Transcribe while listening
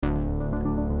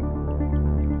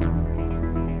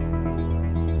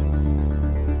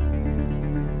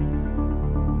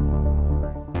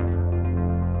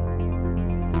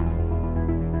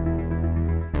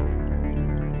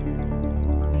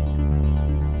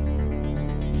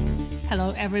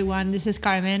Hello, everyone. This is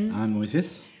Carmen. I'm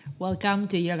Moises. Welcome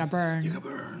to Yoga Burn. Yoga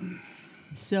Burn.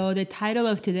 So the title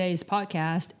of today's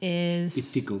podcast is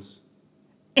It tickles.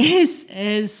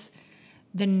 is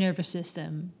the nervous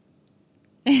system.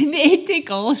 It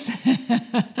tickles.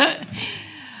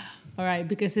 All right,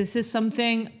 because this is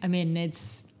something. I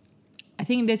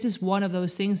think this is one of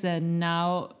those things that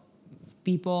now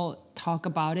people talk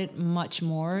about it much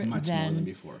more than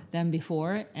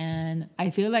before. And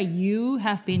I feel like you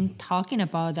have been talking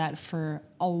about that for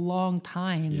a long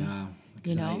time. Yeah,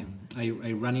 because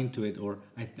I ran into it, or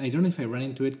I don't know if I ran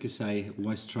into it because I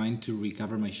was trying to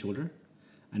recover my shoulder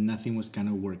and nothing was kind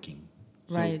of working.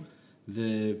 Right.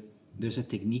 So there's a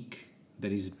technique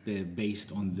that is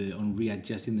based on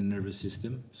readjusting the nervous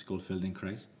system. It's called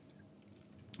Feldenkrais,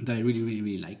 that I really, really,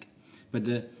 really like. But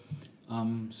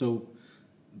so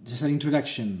just an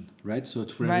introduction, right? So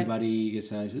for everybody, it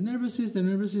says the nervous system,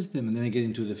 and then I get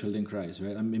into the Feldenkrais,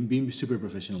 right? I'm being super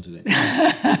professional today.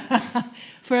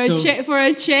 For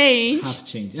a change. Have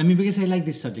changed. Because I like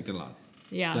this subject a lot.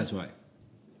 Yeah. That's why.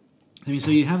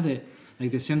 So you have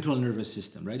the central nervous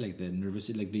system, right? Like the nervous,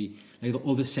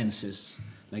 all the senses,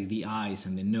 like the eyes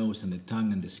and the nose and the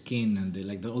tongue and the skin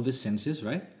and all the senses,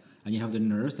 right? And you have the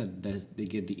nerves that they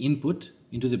get the input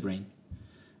into the brain.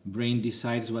 Brain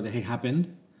decides what the heck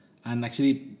happened and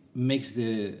actually makes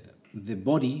the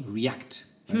body react,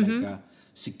 right? Mm-hmm.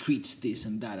 Secretes this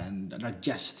and that and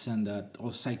adjusts and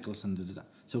all cycles and da.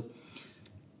 So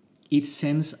it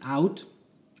sends out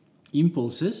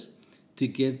impulses to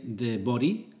get the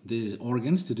body, the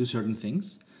organs to do certain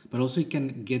things, but also it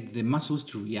can get the muscles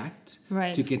to react,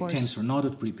 right, to get tense or not, or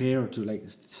to prepare, or to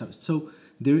so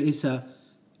there is a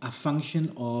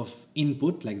function of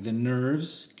input, like the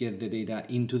nerves get the data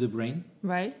into the brain.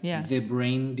 Right, yes. The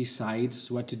brain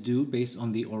decides what to do based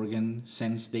on the organ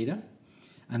sense data.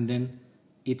 And then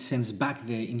it sends back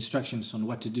the instructions on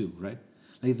what to do, right?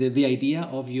 Like the idea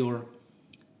of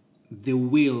the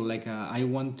will, like I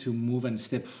want to move and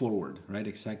step forward, right?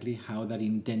 Exactly how that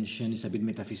intention is a bit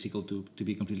metaphysical to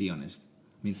be completely honest.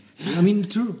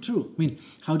 True.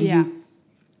 How do you,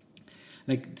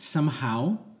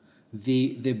 somehow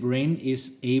the brain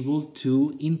is able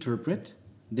to interpret,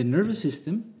 the nervous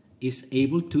system is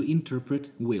able to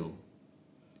interpret will.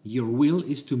 Your will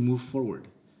is to move forward.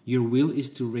 Your will is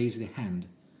to raise the hand,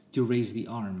 to raise the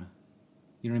arm.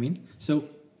 You know what I mean? So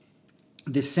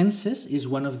the senses is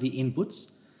one of the inputs,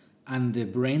 and the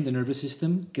brain, the nervous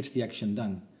system, gets the action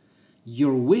done.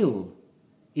 Your will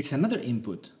is another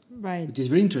input, right? Which is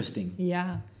very interesting.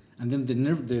 Yeah. And then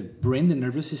the brain, the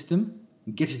nervous system,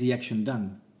 gets the action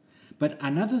done. But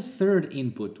another third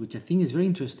input, which I think is very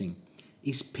interesting,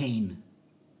 is pain.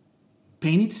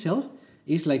 Pain itself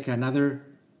is like another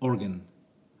organ,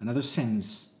 another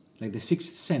sense, like the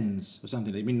sixth sense or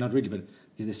something. Not really, but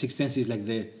because the sixth sense is like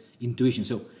the intuition.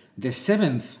 So the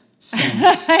seventh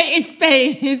sense is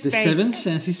pain. Seventh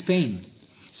sense is pain.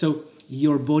 So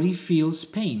your body feels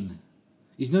pain.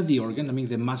 It's not the organ.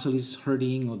 The muscle is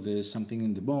hurting, or there's something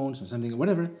in the bones or something,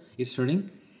 whatever is hurting.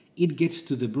 It gets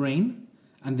to the brain,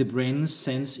 and the brain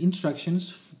sends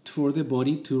instructions for the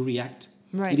body to react.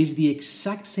 Right. It is the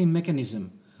exact same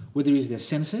mechanism, whether it's the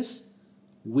senses,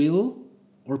 will,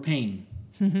 or pain,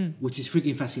 which is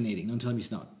freaking fascinating. Don't tell me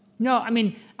it's not. No,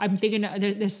 I'm thinking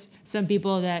there's some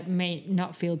people that may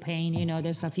not feel pain.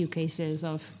 There's a few cases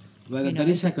of. Well, that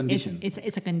is a condition. It's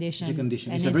a condition. It's a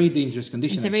condition. It's a very dangerous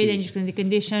condition. It's a very dangerous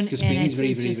condition. Because pain is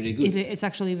very, very, very good. It's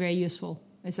actually very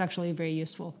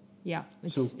useful. Yeah,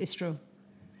 it's true.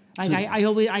 I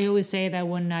always say that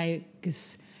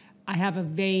because I have a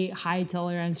very high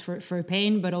tolerance for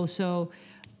pain, but also,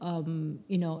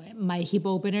 my hip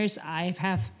openers, I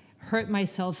have hurt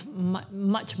myself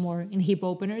much more in hip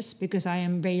openers because I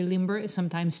am very limber,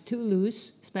 sometimes too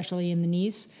loose, especially in the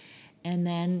knees. And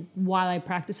then while I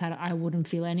practice that, I wouldn't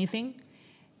feel anything.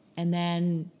 And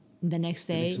then the next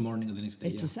day, the next morning or the next day,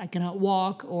 it's just I cannot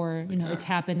walk, or it's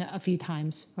happened a few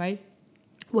times, right?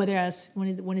 Whereas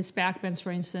when it's back bends,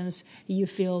 for instance, you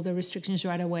feel the restrictions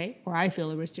right away, or I feel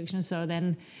the restrictions. So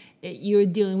then you're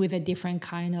dealing with a different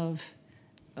kind of,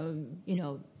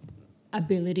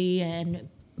 ability and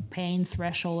pain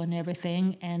threshold and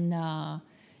everything, and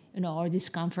or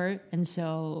discomfort. And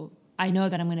so I know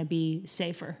that I'm going to be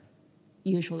safer,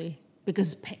 usually,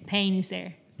 because pain is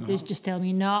there. Uh-huh. Just tell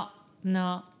me no,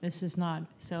 this is not.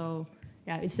 So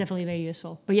yeah, it's definitely very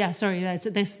useful. But yeah, sorry, that's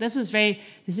an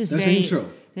intro.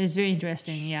 This is very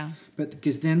interesting, yeah. But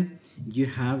because then you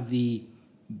have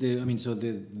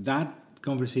that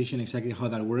conversation, exactly how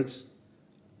that works.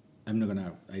 I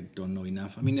don't know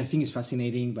enough. I think it's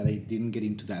fascinating, but I didn't get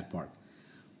into that part.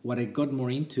 what I got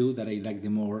more into, that I like the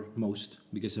most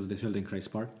because of the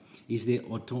Feldenkrais part, is the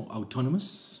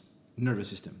autonomous nervous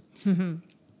system.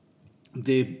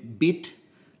 The bit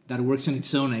that works on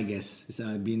its own, I guess, is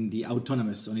being the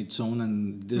autonomous on its own,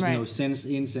 and there's no sense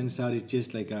in, sense out. It's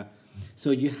just like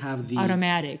so you have the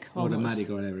automatic or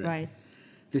whatever. Right.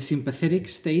 The sympathetic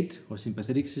state or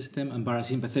sympathetic system and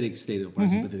parasympathetic state or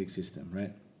parasympathetic system,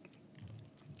 right?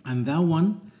 And that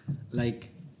one, like,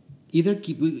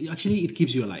 actually it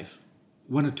keeps you alive,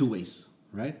 one or two ways,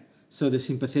 right? So the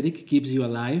sympathetic keeps you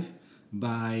alive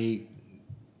by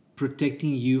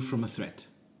protecting you from a threat.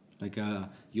 Like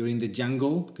you're in the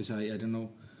jungle, because I don't know,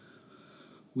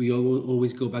 we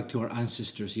always go back to our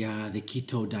ancestors. Yeah, the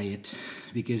keto diet,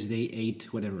 because they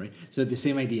ate whatever, right? So the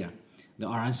same idea.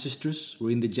 Our ancestors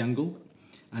were in the jungle,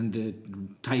 and the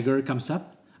tiger comes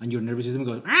up, and your nervous system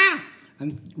goes, ah!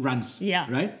 And runs,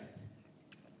 right?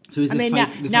 So it's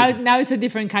now it's a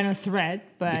different kind of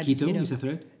threat, but the keto is a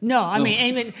threat. No, I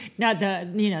mean not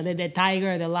the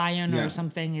tiger, the lion, or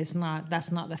something is not.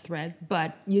 That's not the threat,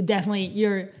 but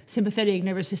your sympathetic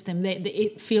nervous system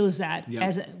it feels that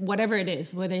as whatever it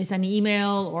is, whether it's an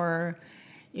email or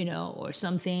or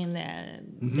something that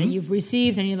you've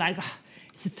received, and you're like, oh,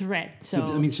 it's a threat.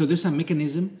 So there's a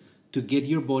mechanism to get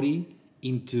your body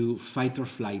into fight or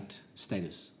flight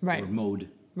status or mode.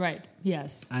 Right.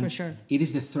 Yes, and for sure. It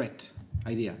is the threat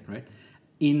idea, right?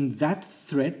 In that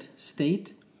threat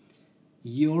state,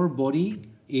 your body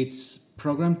it's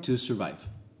programmed to survive.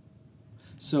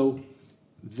 So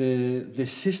the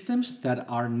systems that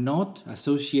are not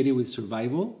associated with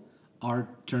survival are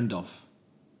turned off,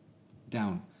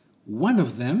 down. One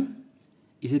of them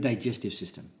is the digestive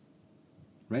system,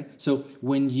 right? So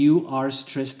when you are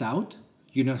stressed out,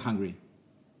 you're not hungry,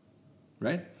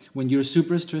 right? When you're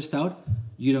super stressed out,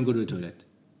 you don't go to the toilet,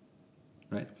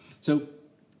 right? So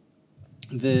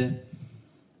the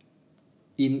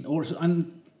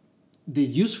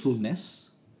usefulness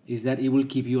is that it will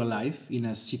keep you alive in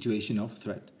a situation of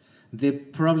threat. The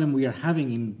problem we are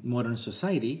having in modern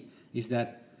society is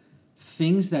that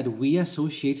things that we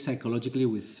associate psychologically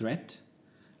with threat,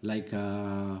 like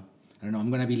I don't know, I'm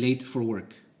going to be late for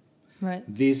work. Right.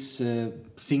 This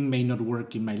thing may not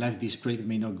work in my life. This project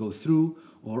may not go through.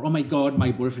 Or, oh my God,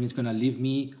 my boyfriend is going to leave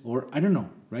me. Or, I don't know,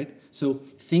 right? So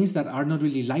things that are not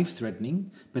really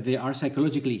life-threatening, but they are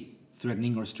psychologically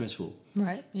threatening or stressful,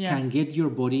 right? Yes. Can get your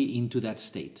body into that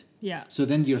state. Yeah. So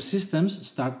then your systems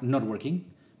start not working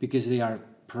because they are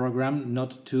programmed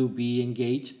not to be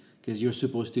engaged because you're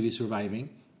supposed to be surviving.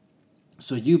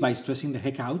 So you, by stressing the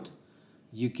heck out,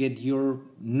 you get your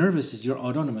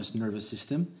autonomous nervous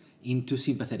system into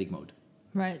sympathetic mode.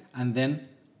 Right. And then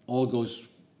all goes,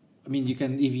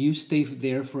 if you stay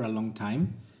there for a long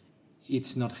time,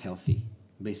 it's not healthy.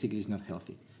 Basically, it's not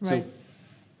healthy. Right.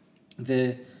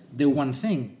 So the one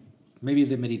thing, maybe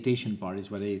the meditation part is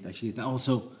what I actually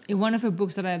also. In one of the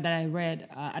books that I read,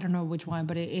 I don't know which one,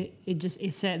 but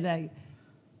it said that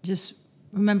just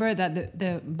remember that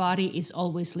the body is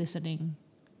always listening.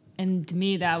 And to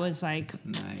me, that was like,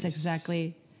 nice. That's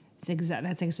exactly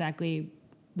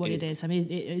what it is.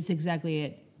 It's exactly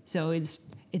it. So it's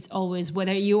always,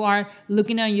 whether you are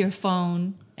looking at your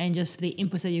phone and just the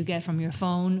inputs that you get from your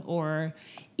phone, or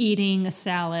eating a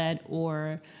salad,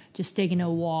 or just taking a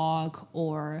walk,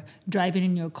 or driving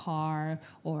in your car,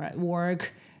 or at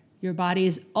work, your body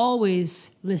is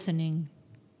always listening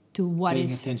to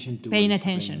paying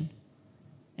attention.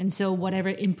 And so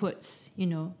whatever inputs,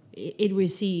 it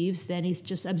receives, then it's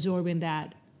just absorbing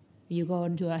that. You go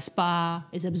into a spa,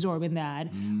 it's absorbing that.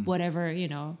 Whatever,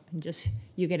 just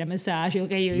you get a massage, you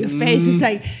look at your face, it's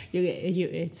like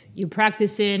you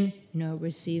practicing,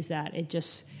 receives that.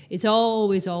 It's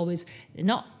always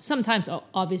not, sometimes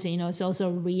obviously, it's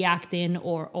also reacting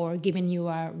or giving you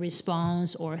a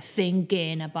response or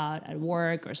thinking about at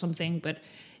work or something. But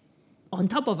on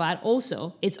top of that,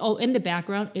 also, it's all in the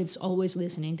background, it's always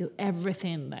listening to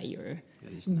everything that you're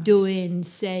doing,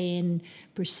 saying,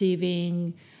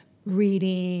 perceiving,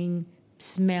 reading,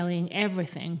 smelling,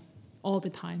 everything, all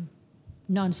the time,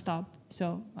 nonstop.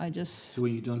 So So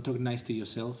when you don't talk nice to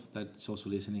yourself, that's also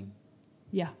listening.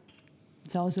 Yeah,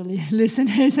 it's also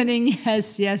listening.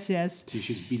 Yes. So you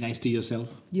should be nice to yourself.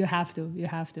 You have to.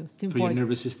 It's important. For your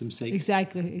nervous system's sake.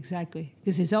 Exactly.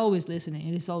 Because it's always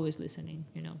listening. It is always listening.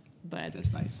 But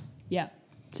that's nice. Yeah.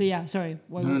 So yeah. Sorry.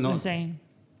 What were you saying?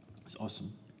 It's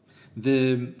awesome.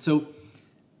 So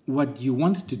what you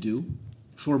want to do,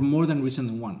 for more than reason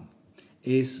than one,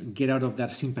 is get out of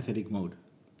that sympathetic mode,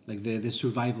 like the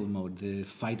survival mode, the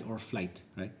fight or flight,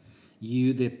 right?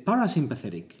 The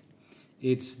parasympathetic,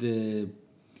 it's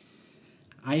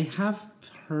I have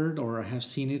heard or I have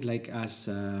seen it like as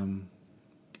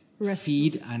Rest-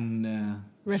 feed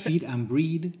and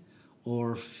breed,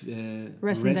 or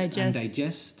Rest and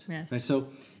digest. Yes. Right? So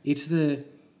it's the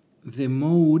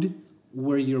mode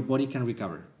where your body can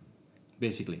recover,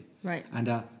 basically. Right.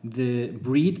 And the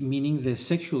breed, meaning the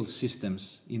sexual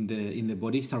systems in the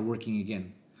body, start working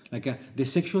again. Like the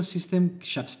sexual system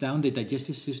shuts down, the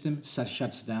digestive system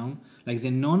shuts down. Like the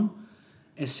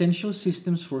non-essential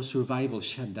systems for survival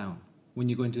shut down when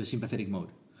you go into the sympathetic mode.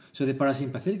 So the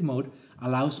parasympathetic mode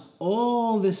allows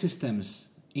all the systems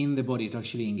in the body to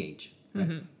actually engage. Right?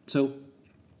 Mm-hmm. So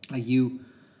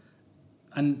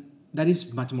and that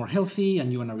is much more healthy,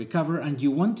 and you want to recover, and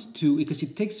you want to, because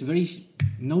it takes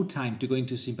no time to go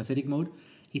into sympathetic mode.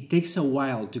 It takes a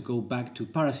while to go back to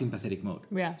parasympathetic mode.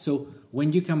 Yeah. So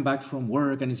when you come back from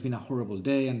work and it's been a horrible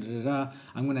day and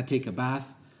I'm going to take a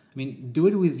bath. I mean, do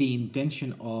it with the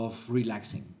intention of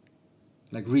relaxing.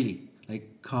 Like really,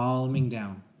 like calming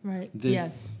down. Right.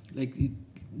 Yes. Like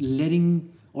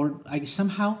letting, or like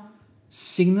somehow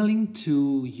signaling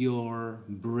to your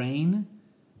brain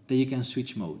that you can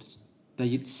switch modes, that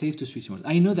it's safe to switch modes.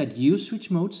 I know that you switch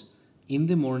modes in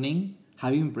the morning,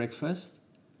 having breakfast,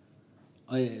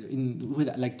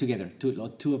 together,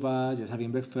 two of us, just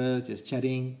having breakfast, just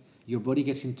chatting. Your body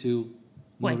gets into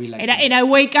more relaxing. And I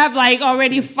wake up like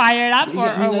already fired up,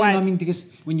 or what? I mean,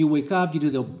 because when you wake up, you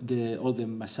do all the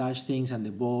massage things and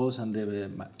the balls and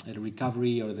the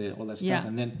recovery or all that stuff, yeah.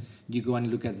 And then you go and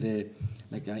look at the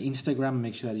Instagram,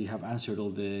 make sure that you have answered all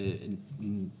the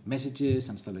messages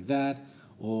and stuff like that,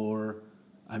 or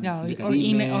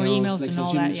emails and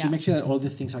all that. So make sure that all the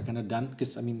things are kind of done,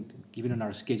 because I mean, given on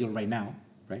our schedule right now,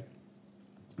 right?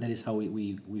 That is how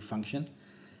we function,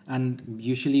 and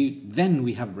usually then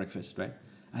we have breakfast, right?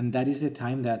 And that is the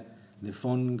time that the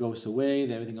phone goes away,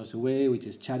 everything goes away, which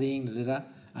is chatting,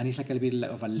 and it's like a bit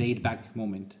of a laid back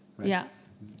moment, right? Yeah.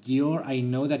 I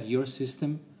know that your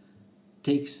system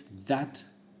takes that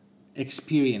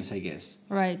experience, I guess,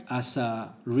 right, as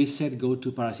a reset, go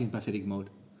to parasympathetic mode.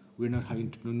 We're not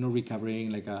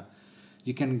recovering.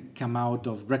 You can come out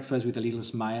of breakfast with a little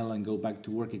smile and go back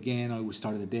to work again, or we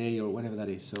start the day, or whatever that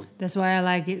is. So that's why I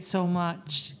like it so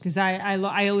much, because I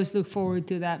always look forward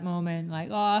to that moment.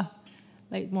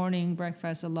 Late morning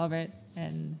breakfast, I love it,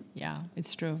 and yeah,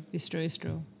 it's true.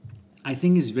 I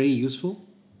think it's very useful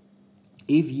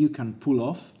if you can pull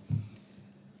off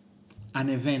an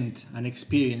event, an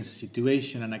experience, a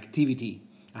situation, an activity,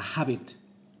 a habit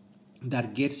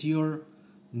that gets your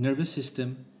nervous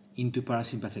system into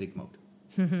parasympathetic mode.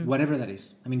 Whatever that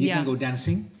is. I mean, you can go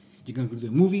dancing, you can go to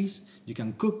the movies, you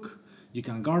can cook, you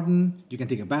can garden, you can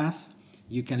take a bath,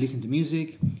 you can listen to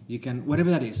music, you can, whatever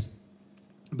that is.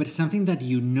 But something that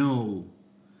you know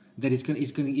that is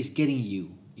getting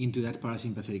you into that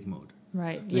parasympathetic mode.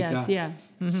 Right. Yes.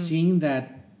 Mm-hmm. Seeing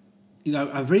that,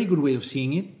 a very good way of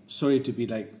seeing it, sorry to be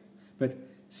but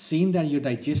seeing that your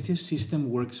digestive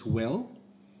system works well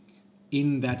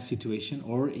in that situation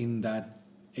or in that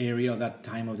area or that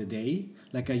time of the day,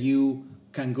 you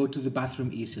can go to the bathroom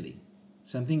easily.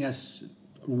 Something as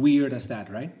weird as that,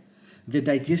 right? The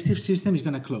digestive system is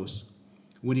going to close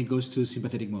when it goes to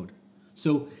sympathetic mode.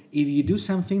 So if you do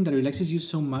something that relaxes you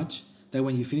so much that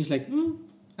when you finish,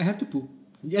 I have to poo.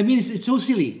 I mean, it's so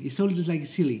silly. It's so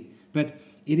silly, but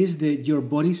it is your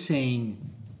body saying,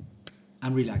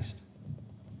 "I'm relaxed."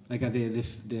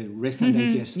 The rest and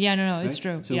digest. Yeah, no, right? It's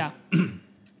true. So, yeah.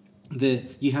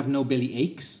 You have no belly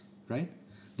aches, right?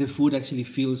 The food actually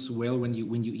feels well when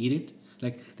you eat it.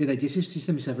 The digestive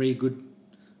system is a very good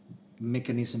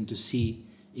mechanism to see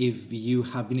if you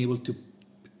have been able to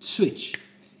switch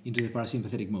into the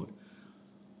parasympathetic mode.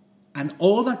 And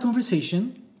all that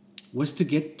conversation was to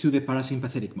get to the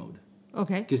parasympathetic mode.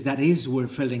 Okay. Because that is where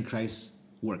Feldenkrais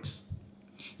works.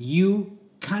 You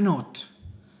cannot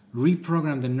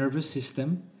reprogram the nervous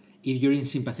system if you're in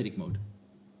sympathetic mode.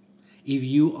 If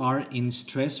you are in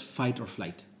stress, fight, or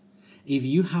flight. If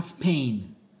you have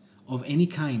pain of any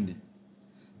kind,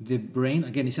 the brain,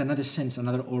 again, is another sense,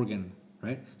 another organ,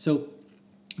 right? So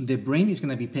the brain is going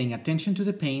to be paying attention to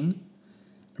the pain,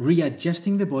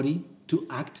 readjusting the body to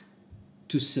act,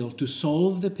 to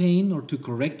solve the pain, or to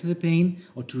correct the pain,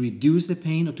 or to reduce the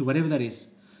pain, or to whatever that is.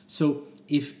 So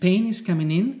if pain is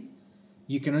coming in,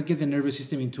 you cannot get the nervous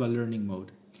system into a learning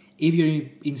mode. If you're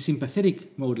in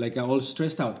sympathetic mode, all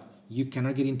stressed out, you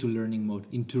cannot get into learning mode,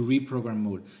 into reprogram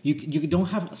mode. You don't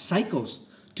have cycles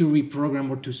to reprogram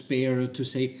or to spare or to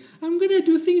say, I'm going to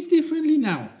do things differently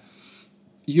now.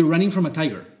 You're running from a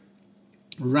tiger.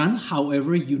 Run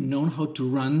however you know how to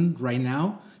run right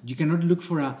now. You cannot look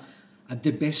for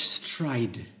the best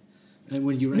stride And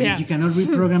when you run, you cannot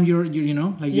reprogram your you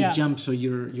know, like you jump, so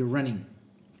you're running.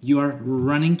 You are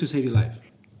running to save your life.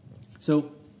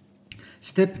 So,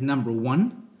 step number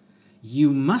 1,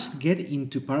 you must get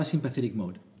into parasympathetic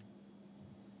mode.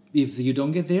 If you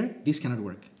don't get there, this cannot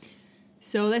work.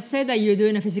 So let's say that you're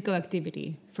doing a physical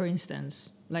activity, for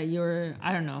instance, like you're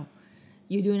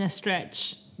doing a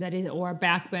stretch that is, or a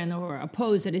back bend, or a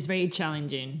pose that is very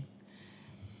challenging.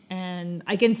 And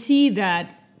I can see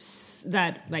that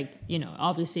like, you know,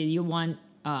 obviously you want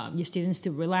your students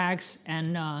to relax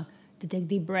and to take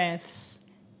deep breaths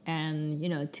and, you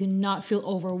know, to not feel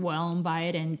overwhelmed by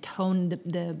it and tone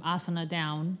the asana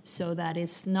down so that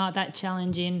it's not that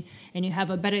challenging and you have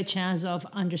a better chance of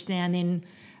understanding,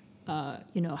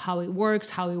 you know, how it works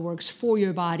for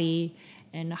your body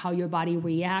and how your body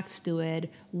reacts to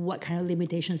it, what kind of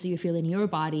limitations do you feel in your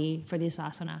body for this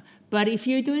asana. But if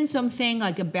you're doing something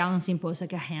like a balancing pose,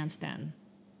 like a handstand,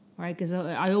 right? Because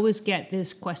I always get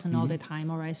this question all the time,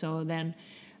 all right? So then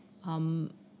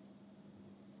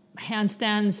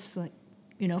handstands, like,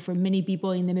 you know, for many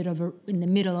people in the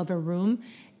middle of a room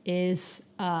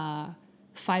is a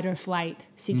fight or flight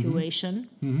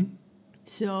situation.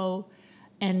 So,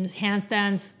 and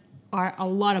handstands are a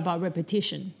lot about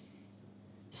repetition.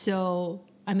 So,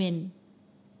 I mean,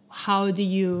 how do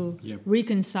you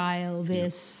reconcile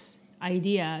these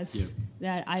ideas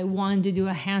that I want to do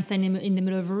a handstand in the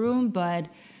middle of a room, but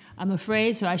I'm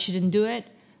afraid, so I shouldn't do it.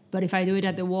 But if I do it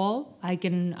at the wall,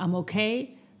 I'm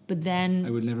okay. But then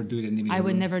I would never do it in the middle. I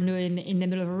would never do it in the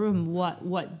middle of a room.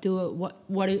 What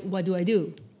do I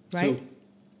do? Right? So,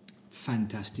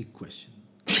 fantastic question.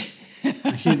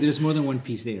 Actually, there's more than one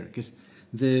piece there, because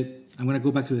I'm going to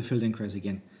go back to the Feldenkrais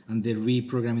again and the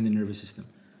reprogramming the nervous system.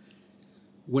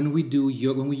 When we do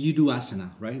yoga, when you do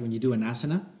asana, right? When you do an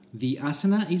asana, the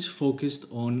asana is focused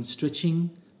on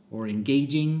stretching or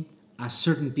engaging a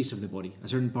certain piece of the body, a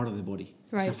certain part of the body.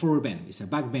 Right. It's a forward bend, it's a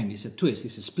back bend, it's a twist,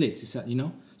 it's a split, it's a, you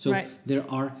know? So there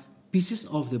are pieces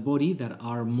of the body that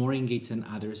are more engaged than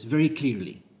others very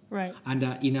clearly. Right. And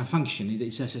in a function,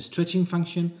 it's as a stretching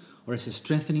function, or as a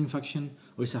strengthening function,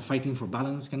 or it's a fighting for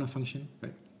balance kind of function,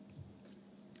 right?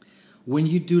 When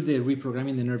you do the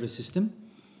reprogramming the nervous system,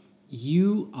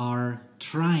 you are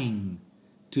trying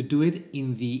to do it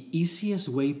in the easiest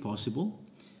way possible,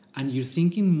 and you're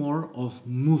thinking more of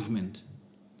movement.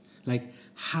 Like,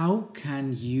 how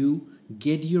can you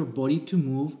get your body to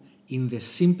move in the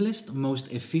simplest,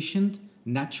 most efficient,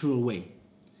 natural way?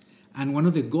 And one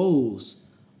of the goals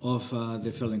of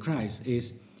the Feldenkrais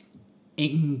is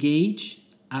engage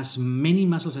as many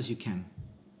muscles as you can.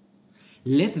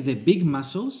 Let the big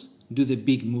muscles do the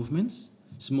big movements,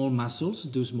 small muscles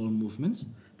do small movements.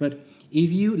 But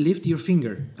if you lift your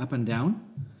finger up and down,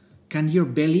 can your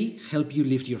belly help you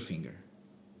lift your finger?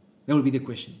 That would be the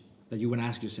question that you want to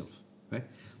ask yourself, right?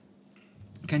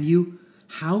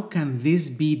 How can this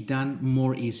be done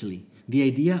more easily? The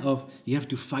idea of you have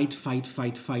to fight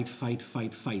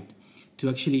to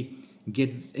actually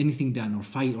get anything done or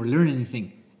fight or learn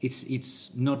anything,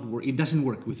 it doesn't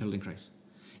work with Feldenkrais.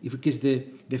 Because the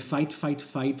fight,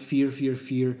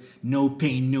 fear, no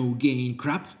pain, no gain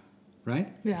crap,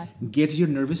 right? Yeah. Gets your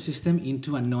nervous system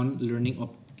into a non-learning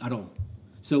at all.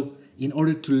 So in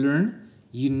order to learn,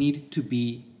 you need to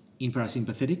be in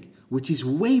parasympathetic, which is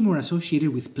way more associated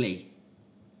with play.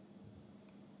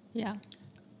 Yeah.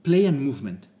 Play and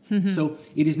movement. Mm-hmm. So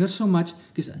it is not so much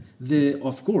because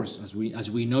of course, as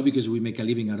we know, because we make a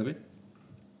living out of it,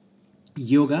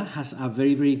 yoga has a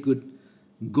very, very good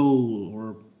goal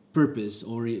or purpose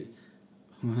or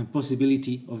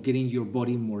possibility of getting your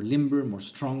body more limber, more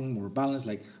strong, more balanced,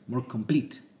 like more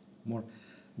complete, more.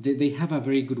 They have a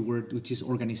very good word, which is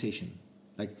organization.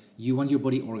 Like, you want your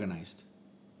body organized.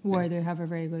 Where they have a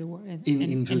very good word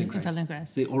in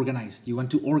Feldenkrais. They organized. You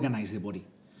want to organize the body.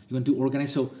 You want to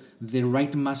organize so the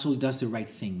right muscle does the right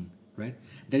thing, right?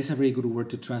 That is a very good word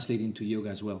to translate into yoga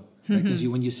as well. Right? Because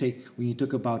when you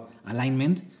talk about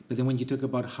alignment, but then when you talk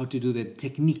about how to do the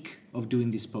technique of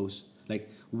doing this pose, like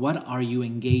what are you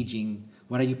engaging,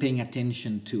 what are you paying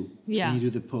attention to when you do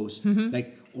the pose?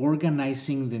 Like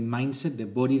organizing the mindset, the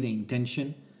body, the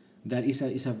intention, that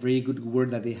is a very good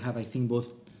word that they have, I think, both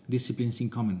disciplines in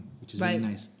common, which is very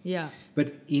nice. Yeah.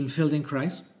 But in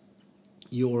Feldenkrais,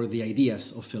 the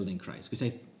ideas of Feldenkrais, because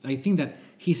I think that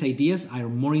his ideas are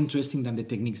more interesting than the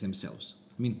techniques themselves.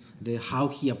 I mean, how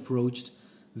he approached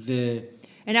the...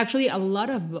 And actually, a lot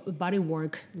of body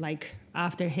work, like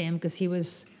after him, because he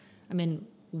was, I mean,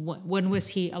 when was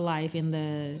he alive? In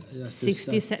the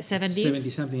 60s, 70s?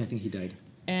 70-something, I think he died.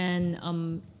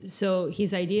 And so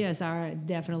his ideas are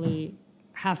definitely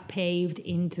have paved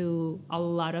into a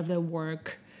lot of the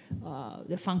work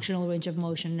the functional range of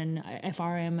motion and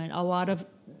FRM and a lot of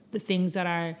the things that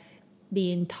are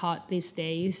being taught these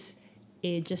days.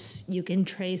 It just, you can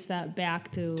trace that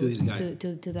back to this guy.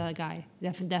 to that guy.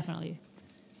 Definitely.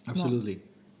 Absolutely. Well,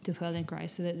 to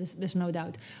Feldenkrais. So there's no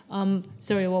doubt.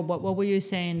 Sorry, what were you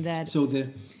saying that? So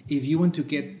if you want to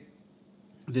get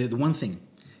the one thing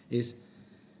is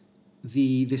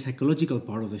the psychological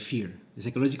part of the fear, the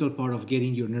psychological part of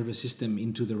getting your nervous system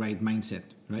into the right mindset,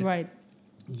 right? Right.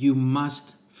 You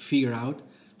must figure out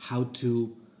how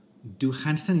to do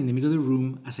handstand in the middle of the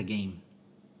room as a game.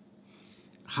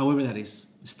 However that is,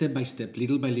 step by step,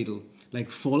 little by little, like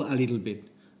fall a little bit,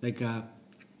 like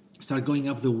start going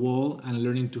up the wall and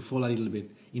learning to fall a little bit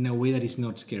in a way that is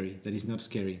not scary, that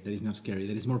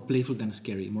is more playful than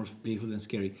scary,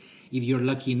 If you're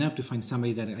lucky enough to find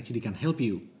somebody that actually can help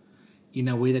you in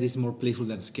a way that is more playful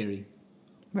than scary.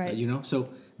 Right. So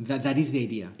that is the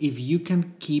idea. If you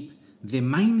can keep the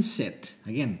mindset,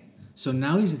 again, so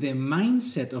now is the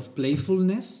mindset of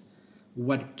playfulness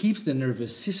what keeps the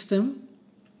nervous system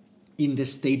in the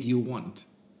state you want.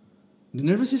 The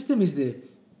nervous system is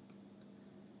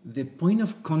the point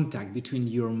of contact between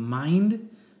your mind,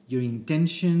 your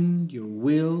intention, your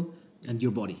will, and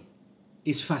your body.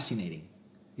 It's fascinating.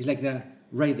 It's like that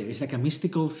right there. It's like a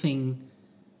mystical thing.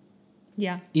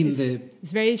 Yeah.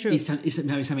 It's very true.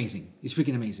 It's amazing. It's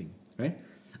freaking amazing, right?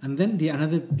 And then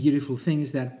another beautiful thing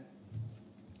is that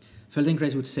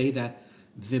Feldenkrais would say that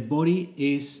the body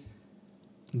is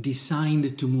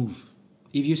designed to move.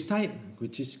 If you stand,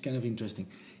 which is kind of interesting,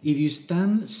 if you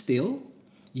stand still,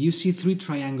 you see 3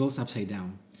 triangles upside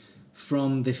down.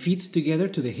 From the feet together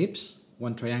to the hips,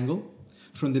 1 triangle.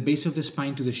 From the base of the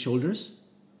spine to the shoulders,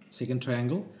 2nd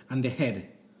triangle. And the head,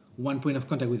 1 point of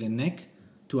contact with the neck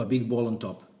to a big ball on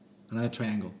top, another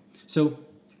triangle. So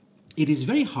it is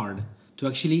very hard to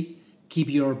actually keep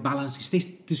your balance,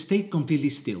 to stay completely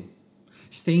still.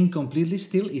 Staying completely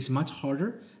still is much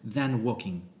harder than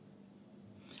walking.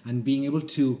 And being able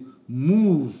to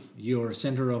move your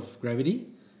center of gravity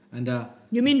and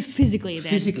you mean physically then?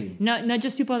 Physically. Not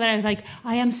just people that are like,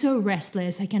 I am so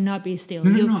restless, I cannot be still.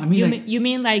 No. I mean, you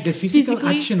mean like the physical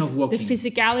action of walking. The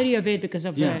physicality of it because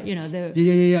of the.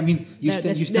 Yeah. I mean, you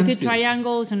stand the still.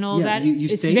 triangles and all that.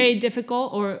 It's very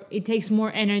difficult, or it takes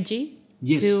more energy.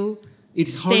 Yes.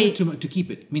 It's harder to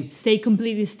keep it. I mean, stay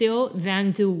completely still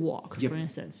than to walk, yep. for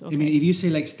instance. Okay. I mean, if you say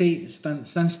like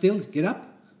stand still, get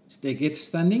up, get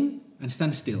standing and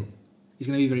stand still, it's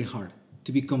going to be very hard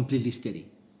to be completely steady.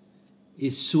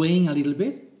 It's swaying a little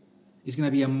bit. It's going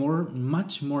to be a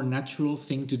much more natural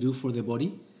thing to do for the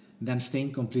body than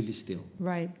staying completely still.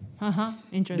 Right.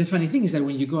 Interesting. The funny thing is that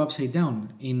when you go upside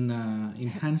down in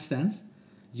handstands,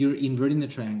 you're inverting the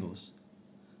triangles.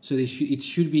 So it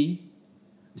should be.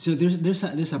 So there's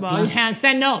a well, plus.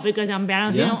 Handstand no, because I'm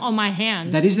balancing on my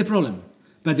hands. That is the problem.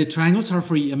 But the triangles are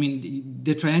for you. I mean,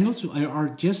 the triangles are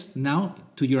just now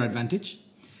to your advantage.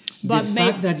 But the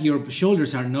fact that your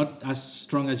shoulders are not as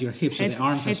strong as your hips, or the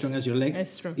arms as strong as your legs,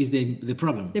 is the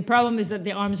problem. The problem is that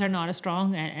the arms are not as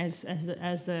strong as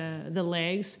the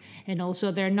legs, and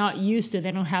also they're not used to.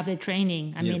 They don't have the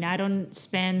training. I mean, I don't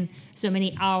spend so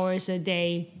many hours a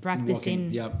day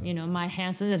practicing, my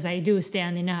handstand as I do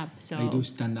standing up. So I do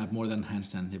stand up more than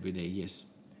handstand every day. Yes.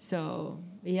 So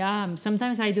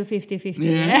sometimes I do 50-50.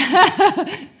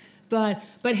 Yeah.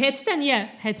 But headstand,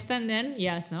 headstand then,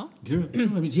 yes, no?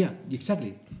 Yeah,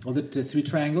 exactly. All the 3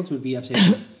 triangles would be upside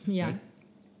down. Yeah. Right?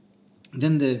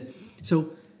 Then that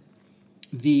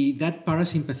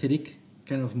parasympathetic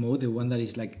kind of mode, the one that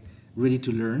is like ready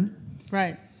to learn.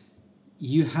 Right.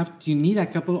 You need a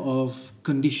couple of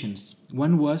conditions.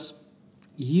 One was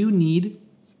you need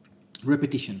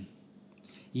repetition.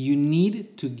 You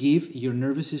need to give your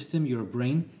nervous system, your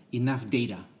brain, enough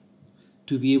data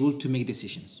to be able to make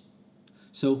decisions.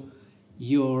 So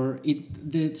the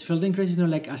Feldenkrais is not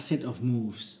like a set of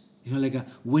moves. It's not like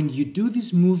when you do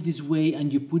this move this way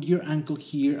and you put your ankle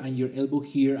here and your elbow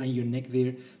here and your neck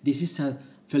there, this is a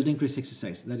Feldenkrais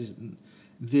exercise. That is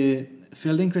the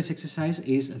Feldenkrais exercise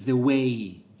is the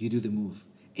way you do the move.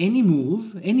 Any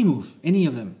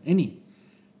of them,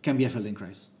 can be a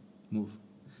Feldenkrais move.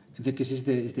 Because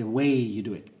it's the way you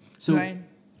do it. So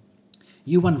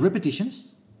you want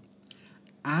repetitions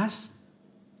as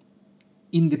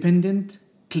independent,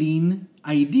 clean,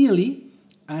 ideally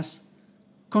as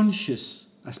conscious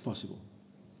as possible.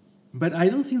 But I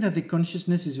don't think that the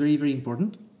consciousness is very, very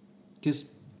important, because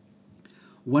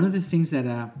one of the things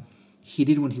that he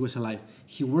did when he was alive,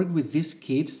 he worked with these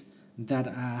kids that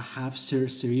have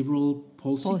cerebral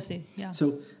palsy. Yeah.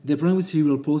 So the problem with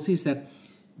cerebral palsy is that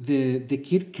the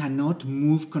kid cannot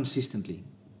move consistently.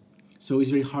 So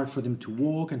it's very hard for them to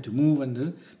walk and to move,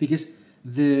 and because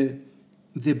the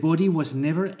body was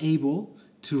never able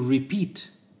to repeat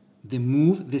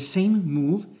the same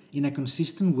move in a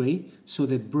consistent way, so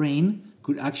the brain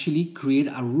could actually create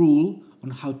a rule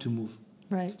on how to move.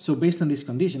 Right. So based on this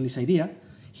condition, this idea,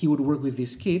 he would work with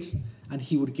these kids, and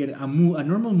he would get a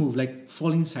normal move, like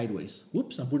falling sideways.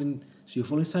 Whoops, so you're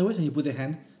falling sideways, and you put the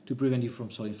hand to prevent you from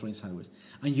falling sideways.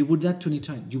 And you would do that 20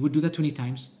 times. You would do that 20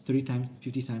 times, 30 times,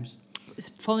 50 times.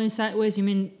 Falling sideways, you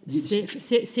mean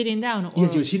sitting down? Or,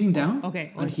 yes, you're sitting down.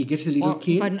 Okay. And he gets the little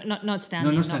kid. But not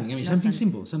standing. No, not standing. I mean, something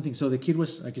simple. Something. So the kid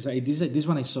was, like I said, this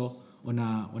one I saw on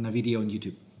a video on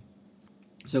YouTube.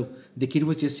 So the kid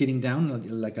was just sitting down,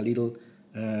 like a little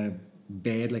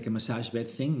bed, like a massage bed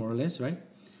thing, more or less, right?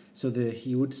 So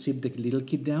he would sit the little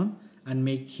kid down and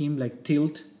make him like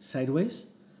tilt sideways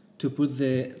to put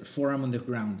the forearm on the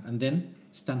ground, and then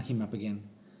stand him up again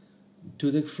to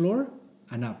the floor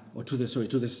and up, or to the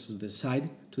side,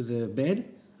 to the bed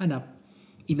and up,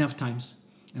 enough times.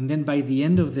 And then by the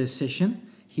end of the session,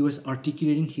 he was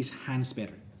articulating his hands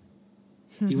better.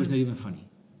 It was not even funny.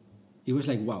 It was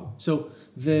like, wow. So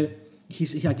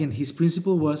his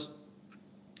principle was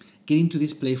getting to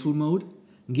this playful mode,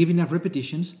 give enough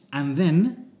repetitions, and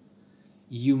then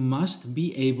you must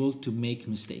be able to make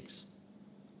mistakes.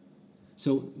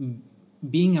 So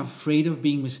being afraid of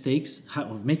making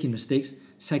mistakes,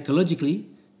 psychologically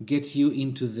gets you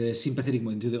into the sympathetic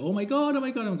mode, into the oh my god,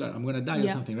 I'm going to die or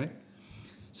something, right?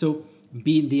 So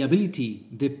the ability,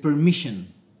 the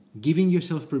permission, giving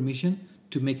yourself permission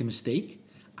to make a mistake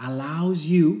allows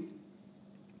you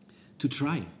to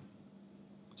try.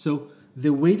 So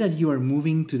the way that you are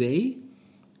moving today,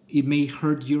 it may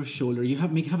hurt your shoulder. You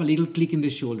may have a little click in the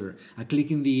shoulder, a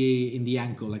click in the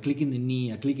ankle, a click in the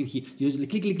knee, a click in here. You just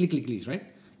click, right?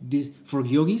 This, for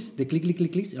yogis, the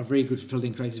clicks are very good.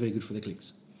 Feldenkrais is very good for the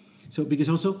clicks. So because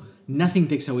also nothing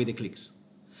takes away the clicks.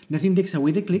 Nothing takes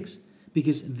away the clicks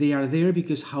because they are there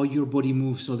because how your body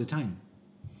moves all the time.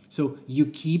 So you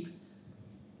keep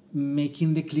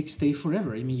making the click stay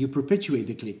forever. I mean, you perpetuate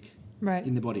the click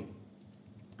in the body.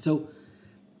 So,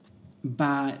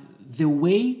 but the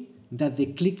way that the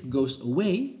click goes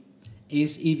away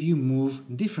is if you move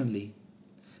differently.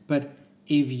 But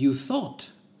if you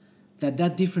thought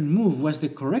that different move was the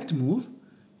correct move,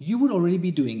 you would already be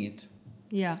doing it.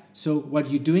 Yeah. So what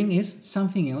you're doing is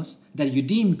something else that you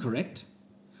deem correct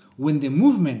when the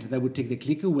movement that would take the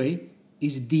click away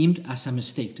is deemed as a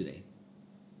mistake today.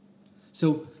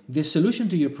 So the solution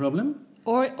to your problem...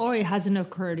 Or it hasn't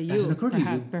occurred to you. Hasn't occurred to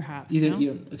you. Perhaps. Either,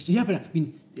 yeah, but I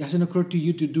mean, it hasn't occurred to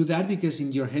you to do that because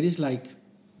in your head it's like,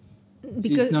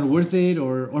 it's not worth it,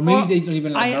 or maybe they don't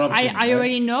even like that option. I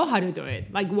already know how to do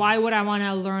it. Like, why would I want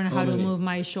to learn how to move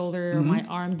my shoulder or my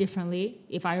arm differently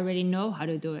if I already know how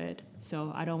to do it?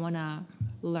 So I don't want to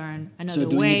learn another way. So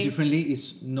doing it differently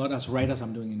is not as right as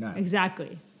I'm doing it now.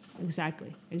 Exactly.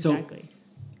 So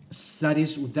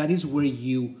that is where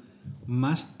you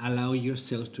must allow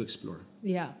yourself to explore.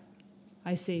 Yeah,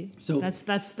 I see. So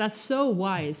that's so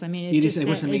wise. I mean, it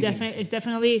was amazing. It's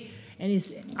definitely, and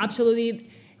it's absolutely.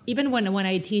 Even when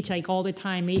I teach, like all the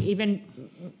time, even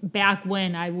back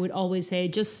when I would always say,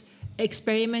 just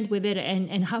experiment with it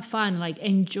and have fun. Like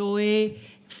enjoy,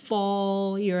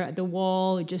 fall. You're at the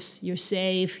wall. You're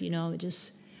safe.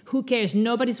 Just who cares?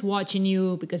 Nobody's watching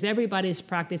you because everybody's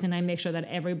practicing. I make sure that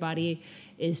everybody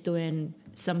is doing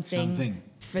something.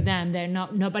 For them.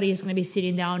 Nobody is going to be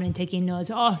sitting down and taking notes.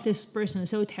 Oh, this person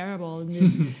is so terrible, and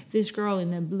this girl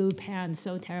in the blue pants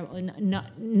so terrible. And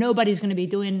nobody's going to be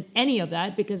doing any of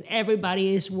that because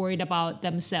everybody is worried about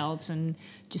themselves and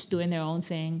just doing their own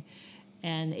thing,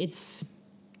 and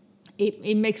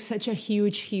it makes such a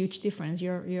huge difference.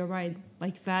 You're right,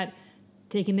 like that,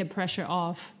 taking the pressure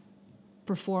off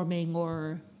performing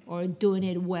or doing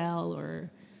it well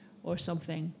or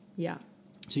something. Yeah.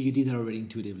 So you did that already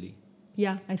intuitively.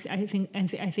 Yeah, I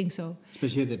think so.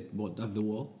 Especially at the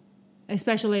wall.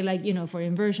 Especially like for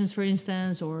inversions, for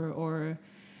instance, or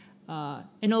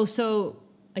and also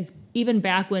like even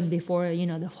back when before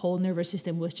the whole nervous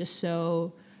system was just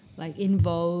so like in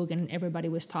vogue and everybody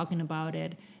was talking about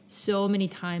it. So many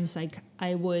times like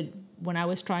I would, when I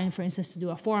was trying, for instance, to do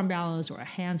a forearm balance or a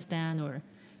handstand, or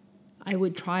I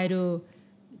would try to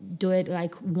do it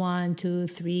like 1, 2,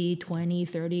 3, 20,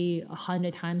 30,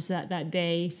 100 times that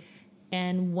day.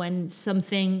 And when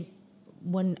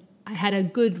I had a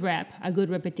good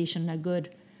repetition, a good,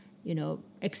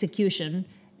 execution,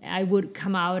 I would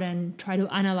come out and try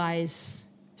to analyze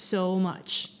so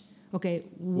much. Okay,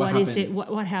 what is it?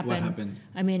 What happened?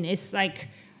 I mean, it's like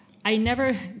I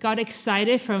never got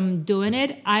excited from doing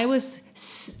it. I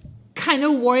was kind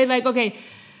of worried, like, okay,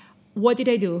 what did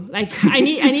I do? Like, I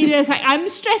need this. Like, I'm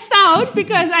stressed out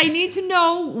because I need to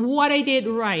know what I did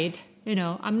right. You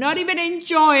know, I'm not even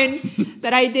enjoying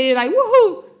that I did it. Like,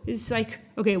 woohoo! It's like,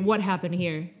 okay, what happened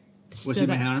here? Was it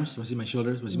my arms? Was it my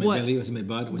shoulders? Was it my belly? Was it my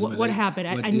butt? Was it my what leg? happened?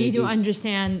 What I did need to do?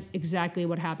 understand exactly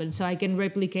what happened so I can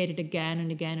replicate it again and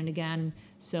again and again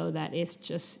so that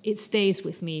it stays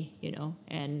with me, you know.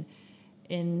 And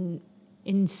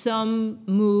in some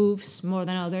moves more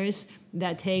than others,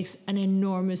 that takes an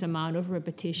enormous amount of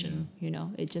repetition, you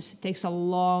know. It just takes a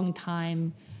long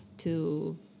time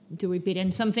to repeat.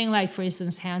 And something like, for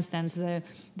instance, handstands,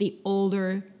 the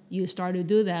older you start to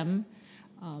do them,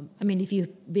 I mean, if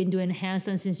you've been doing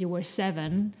handstands since you're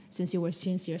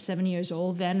 7 years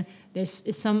old, then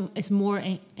it's more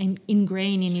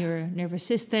ingrained in your nervous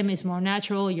system. It's more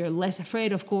natural. You're less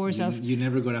afraid, of course. You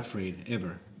never got afraid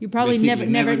ever. You probably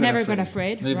Basically, never got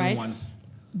afraid, not right? Even once.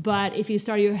 But if you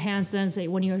start your handstands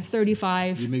when you're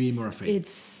 35, You may be more afraid.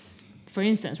 It's, for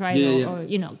instance, right? Yeah. Or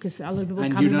you know, because a lot of people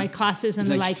And come you're in my not, classes and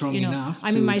like, like, strong you know, enough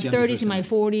I'm in to my jump the 30s, first in my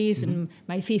time. 40s, and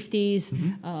my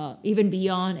 50s, even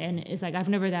beyond. And it's like, I've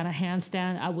never done a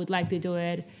handstand. I would like to do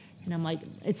it. And I'm like,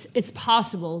 it's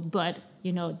possible, but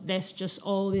you know, there's just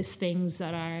all these things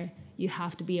that you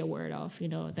have to be aware of. You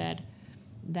know,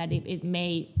 that it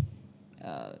may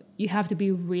you have to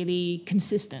be really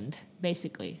consistent,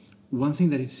 basically. One thing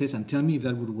that it says, and tell me if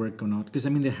that would work or not, because I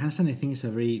mean, the handstand I think is a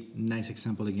very nice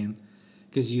example again,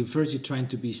 because you're trying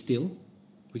to be still,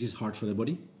 which is hard for the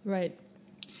body. Right.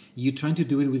 You're trying to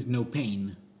do it with no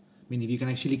pain. I mean, if you can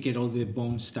actually get all the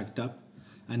bones stacked up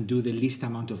and do the least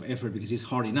amount of effort because it's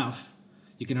hard enough,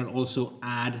 you cannot also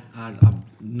add a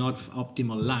not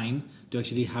optimal line to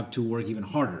actually have to work even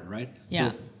harder, right?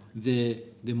 Yeah. So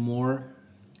the more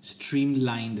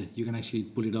streamlined you can actually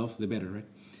pull it off, the better, right?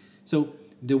 So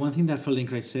the one thing that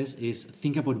Feldenkrais says is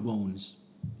think about bones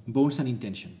and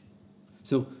intention.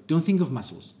 So don't think of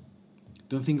muscles.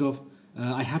 Don't think of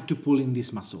I have to pull in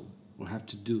this muscle or have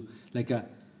to do like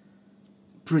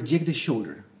project the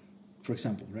shoulder, for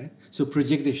example, right? So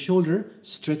project the shoulder,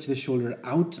 stretch the shoulder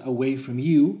out away from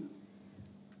you,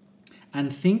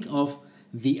 and think of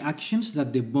the actions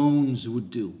that the bones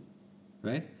would do,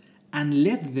 right? And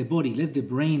let the body, let the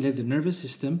brain, let the nervous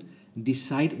system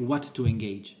decide what to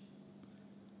engage.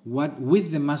 What,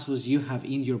 with the muscles you have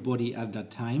in your body at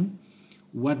that time,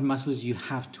 what muscles you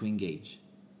have to engage.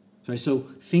 Right? So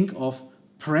think of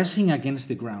pressing against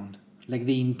the ground, like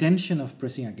the intention of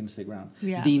pressing against the ground,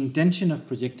 the intention of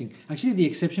projecting. Actually, the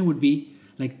exception would be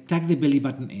like tuck the belly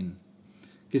button in.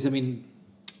 Because, I mean,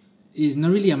 it's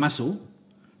not really a muscle,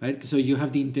 right? So you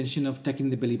have the intention of tucking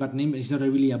the belly button in, but it's not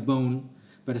really a bone.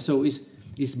 But so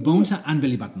it's bones and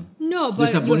belly button. No,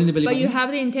 There's a bone in the belly button. you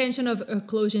have the intention of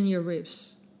closing your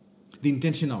ribs. The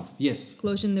intention of, yes.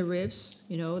 Closing the ribs,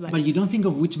 you know. Like, but you don't think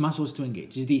of which muscles to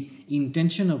engage. It's the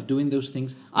intention of doing those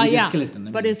things with the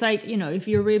skeleton. But it's like, you know, if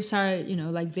your ribs are, you know,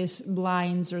 like this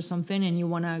blinds or something and you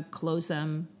want to close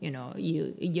them, you know,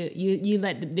 you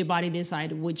let the body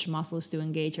decide which muscles to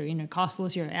engage, your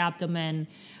intercostals, your abdomen.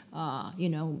 You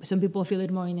know, some people feel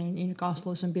it more in their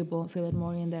intercostals, some people feel it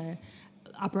more in their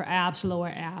upper abs,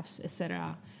 lower abs,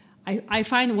 etc. I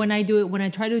find when I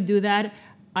try to do that,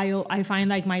 I find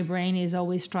like my brain is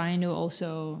always trying to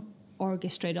also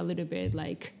orchestrate a little bit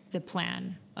like the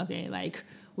plan. Okay, like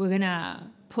we're gonna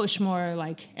push more,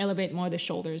 like elevate more the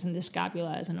shoulders and the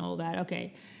scapulas and all that.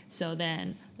 Okay, so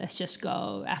then let's just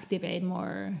go activate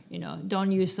more. You know,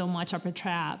 don't use so much upper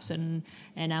traps and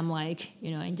I'm like,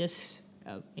 you know, and just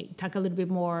tuck a little bit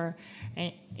more,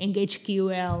 engage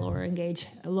QL or engage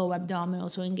low abdominal,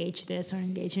 so engage this or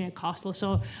engage intercostal.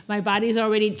 So my body's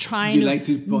already trying you like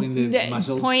to point the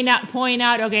muscles? Point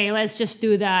out, okay, let's just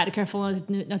do that. Careful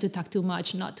not to tuck too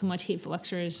much, not too much hip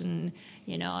flexors and,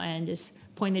 you know, and just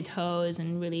point the toes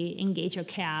and really engage your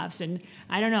calves. And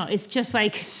I don't know, it's just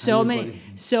like so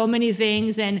many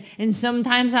things. And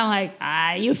sometimes I'm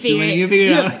like, you figure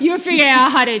it out. You figure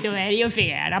out how to do it. You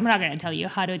figure it out. I'm not going to tell you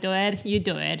how to do it. You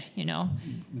do it, you know.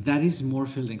 That is more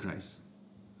Feldenkrais.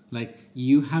 Like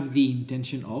you have the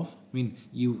intention of, I mean,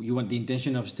 you want the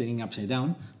intention of standing upside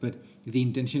down, but the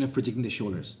intention of projecting the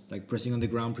shoulders, like pressing on the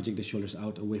ground, project the shoulders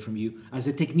out away from you as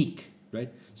a technique,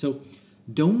 right? So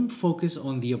don't focus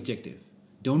on the objective.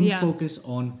 Don't focus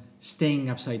on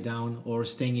staying upside down or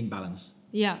staying in balance.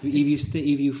 Yeah.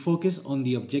 If you focus on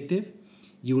the objective,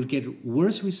 you will get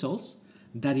worse results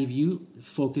than if you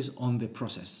focus on the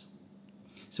process.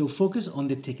 So focus on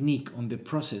the technique, on the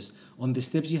process, on the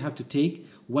steps you have to take,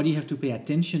 what you have to pay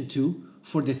attention to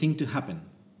for the thing to happen.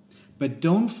 but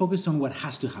don't focus on what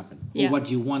has to happen or what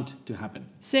you want to happen.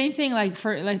 Same thing like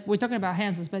we're talking about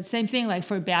handstands, but same thing like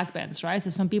for back bends, right? So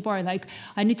some people are like,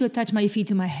 I need to attach my feet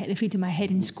to my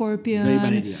head in scorpion. Very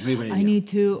bad idea. Very bad idea. I need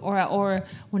to, or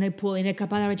when I pull in a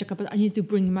capada, I need to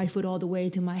bring my foot all the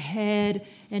way to my head,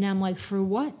 and I'm like, for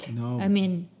what? No. I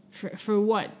mean, for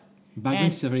what? Back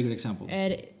bends is a very good example.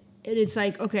 And it's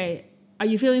like, okay, are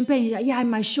you feeling pain? He's like, yeah,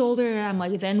 in my shoulder. I'm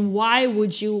like, then why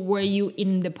were you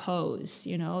in the pose?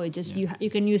 You know, it just, you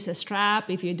can use a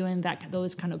strap if you're doing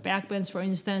those kind of back bends, for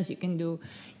instance. You can do,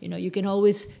 you can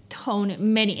always tone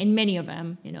in many of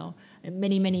them, in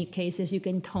many cases, you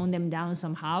can tone them down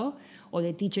somehow, or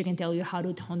the teacher can tell you how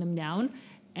to tone them down.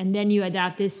 And then you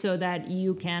adapt this so that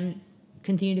you can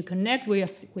continue to connect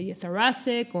with your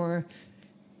thoracic or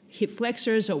hip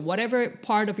flexors or whatever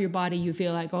part of your body you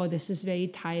feel like, oh, this is very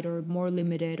tight or more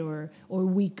limited or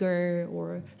weaker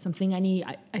or something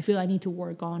I feel I need to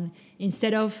work on,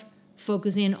 instead of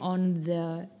focusing on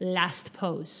the last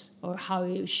pose or how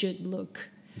it should look.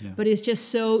 Yeah. But it's just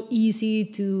so easy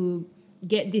to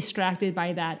get distracted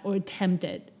by that or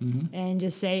tempted and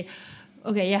just say,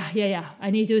 okay, yeah.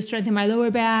 I need to strengthen my lower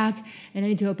back and I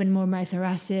need to open more my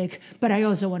thoracic, but I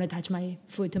also want to touch my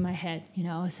foot to my head,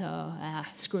 so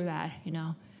screw that,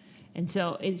 And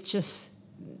so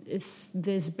it's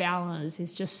this balance.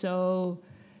 It's just so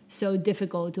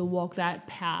difficult to walk that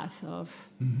path of,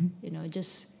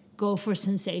 just go for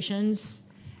sensations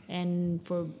and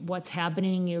for what's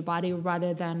happening in your body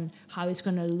rather than how it's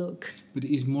going to look. But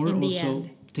it's more also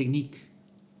technique.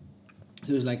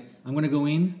 So it's like, I'm going to go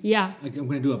in. Yeah. I'm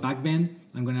going to do a back bend.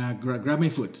 I'm going to grab my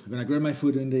foot. I'm going to grab my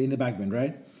foot in the back bend,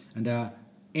 right? And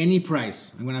any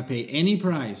price. I'm going to pay any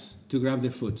price to grab the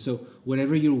foot. So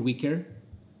whatever you're weaker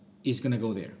is going to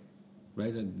go there,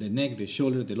 right? The neck, the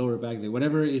shoulder, the lower back,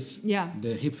 whatever is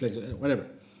the hip flex, whatever.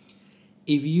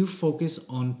 If you focus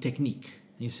on technique,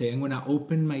 you say, I'm going to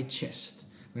open my chest.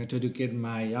 I'm going to try to get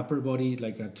my upper body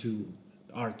to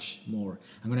arch more.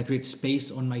 I'm going to create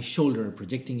space on my shoulder,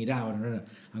 projecting it out.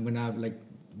 I'm going to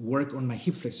work on my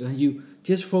hip flexors. And you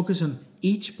just focus on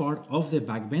each part of the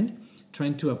back bend,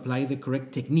 trying to apply the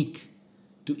correct technique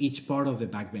to each part of the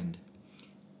back bend.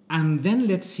 And then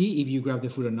let's see if you grab the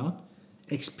foot or not.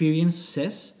 Experience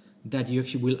says that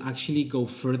you will actually go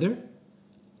further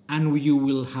and you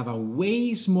will have a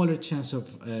way smaller chance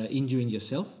of injuring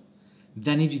yourself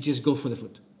than if you just go for the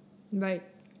foot. Right.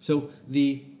 So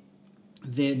the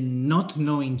not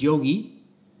knowing yogi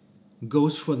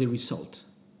goes for the result.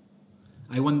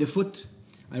 I want the foot,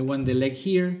 I want the leg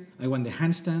here, I want the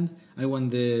handstand, I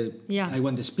want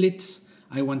the splits,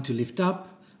 I want to lift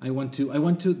up, I want to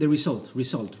the result.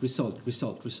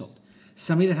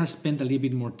 Somebody that has spent a little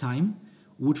bit more time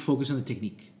would focus on the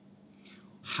technique.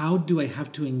 How do I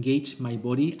have to engage my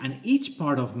body and each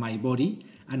part of my body,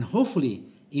 and hopefully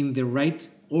in the right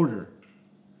order,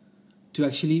 to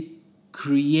actually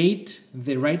create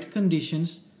the right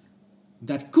conditions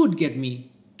that could get me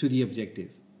to the objective.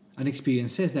 And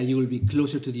experience says that you will be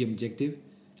closer to the objective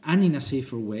and in a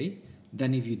safer way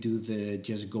than if you do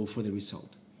just go for the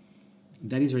result.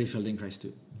 That is very Feldenkrais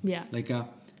too. Yeah.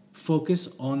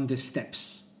 Focus on the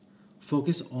steps.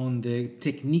 Focus on the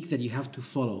technique that you have to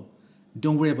follow.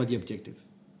 Don't worry about the objective.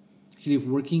 Actually,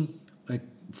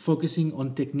 focusing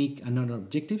on technique and on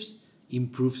objectives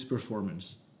improves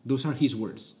performance. Those are his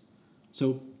words.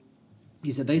 So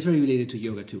that is very related to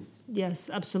yoga too. Yes,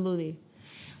 absolutely.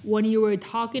 When you were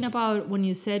talking about, when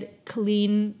you said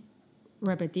clean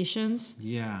repetitions,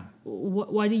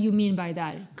 what do you mean by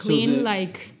that? Clean, so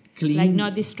clean,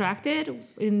 not distracted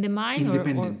in the mind,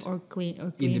 independent. or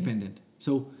clean? Independent.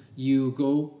 So you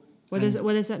go. What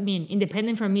does that mean?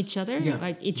 Independent from each other?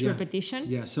 Yeah. Each repetition?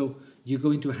 Yeah. So you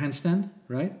go into a handstand,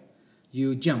 right?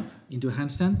 You jump into a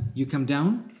handstand, you come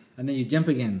down, and then you jump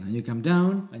again, and you come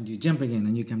down, and you jump again,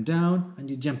 and you come down, and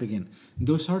you jump again.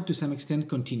 Those are, to some extent,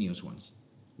 continuous ones,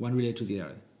 one related to the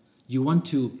other. You want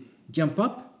to jump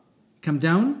up, come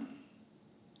down,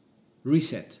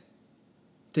 reset.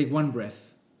 Take one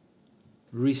breath,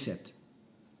 reset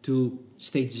to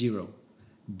state 0.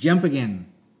 Jump again,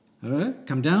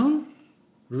 come down,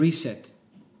 reset,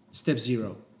 step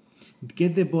 0.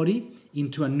 Get the body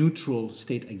into a neutral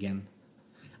state again,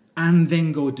 and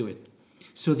then go do it.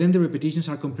 So then the repetitions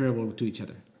are comparable to each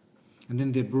other. And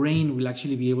then the brain will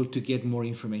actually be able to get more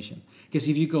information. Because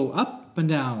if you go up and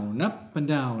down, up and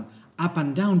down, up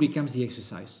and down becomes the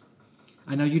exercise.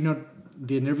 And now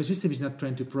the nervous system is not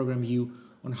trying to program you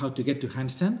on how to get to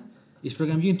handstand. It's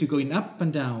programming you into going up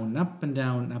and down, up and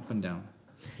down, up and down.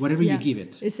 Whatever you give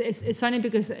it. It's funny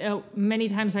because many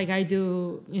times I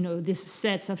do, these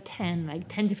sets of 10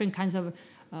 different kinds of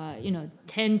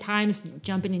 10 times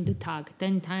jumping into tuck,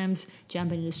 10 times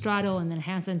jumping into straddle, and then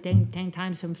handstand, 10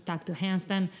 times from tuck to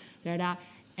handstand,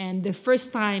 and the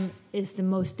first time is the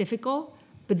most difficult,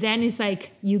 but then it's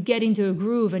like you get into a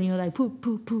groove and you're like, poo,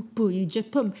 poo, poo, poo, you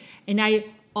just pump. And I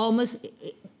almost,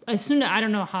 as soon as, I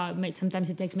don't know how, sometimes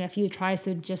it takes me a few tries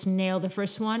to just nail the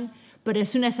first one, but as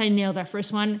soon as I nail that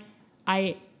first one,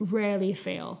 I rarely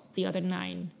fail the other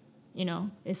 9,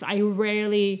 I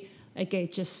rarely,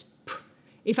 it just,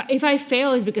 if I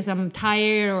fail, it's because I'm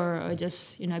tired or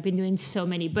just, I've been doing so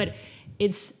many. But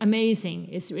it's amazing.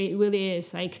 It really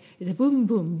is. Like, it's a boom,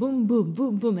 boom, boom, boom,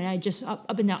 boom, boom. And I just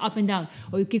up and down, up and down.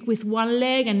 Or you kick with one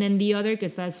leg and then the other,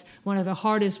 because that's one of the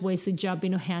hardest ways to jump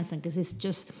into handstand. Because it's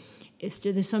just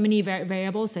there's so many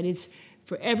variables that it's,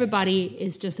 for everybody,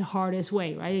 it's just the hardest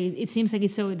way, right? It seems like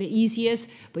it's so the easiest,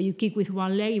 but you kick with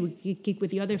one leg, you kick with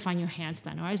the other, find your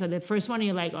handstand, all right? So the first one,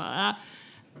 you're like,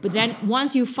 but then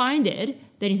once you find it,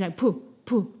 then it's like, poo,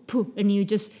 poo, poo, and you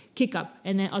just kick up,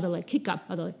 and then other leg, kick up,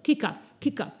 other leg, kick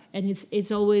up, and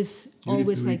it's always like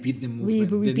repeat the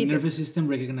movement. The nervous system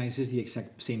recognizes the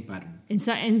exact same pattern.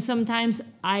 And sometimes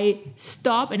I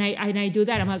stop and I do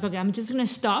that. I'm like, okay, I'm just gonna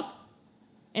stop,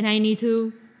 and I need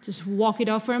to just walk it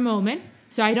off for a moment,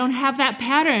 so I don't have that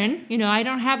pattern. I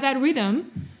don't have that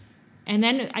rhythm, and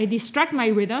then I distract my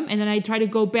rhythm, and then I try to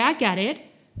go back at it,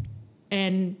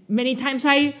 and many times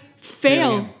I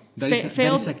fail. That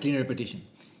is a clean repetition.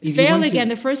 Fail again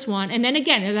the first one, and then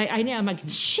again, I'm like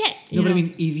shit. No, but I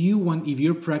mean, if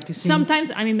you're practicing,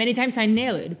 sometimes, many times I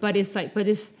nail it, but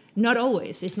it's not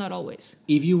always. It's not always.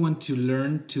 If you want to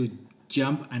learn to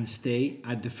jump and stay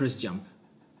at the first jump,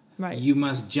 right, you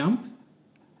must jump,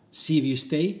 see if you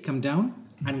stay, come down,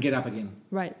 and get up again,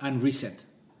 right, and reset,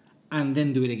 and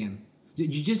then do it again.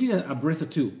 You just need a breath or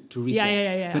two to reset.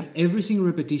 Yeah. But every single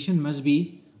repetition must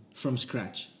be from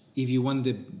scratch. If you want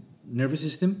the nervous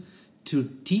system to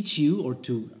teach you or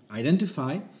to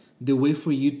identify the way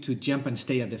for you to jump and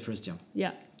stay at the first jump.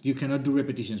 Yeah. You cannot do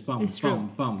repetitions. Bum, it's bum,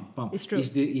 true. bum, bum. It's true.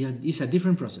 It's a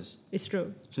different process. It's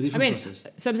true. It's a different process.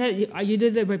 Sometimes you do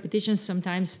the repetitions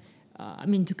sometimes,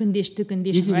 to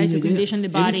condition, right? To condition the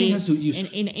body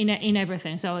in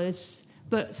everything. So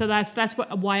that's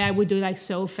why I would do like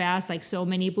so fast, like so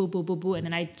many boo, boo, boo, boo, and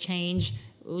then I change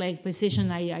leg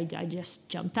position. I just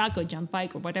jump tuck or jump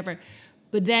pike or whatever.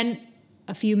 But then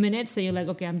a few minutes, and you're like,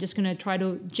 okay, I'm just gonna try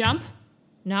to jump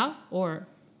now or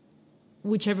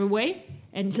whichever way,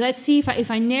 and let's see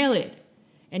if I nail it.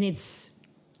 And it's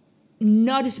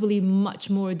noticeably much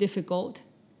more difficult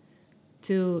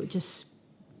to just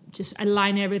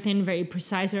align everything very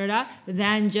precise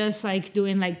than just like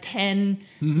doing like 10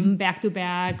 back to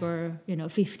back or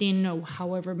 15 or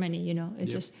however many.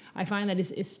 It's just, I find that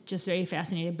it's just very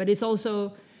fascinating. But it's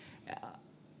also,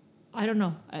 I don't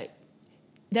know,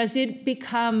 does it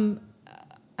become,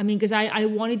 because I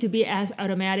want it to be as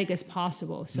automatic as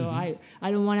possible. So I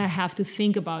don't want to have to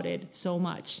think about it so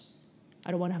much.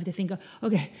 I don't want to have to think of,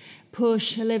 okay,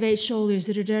 push, elevate shoulders,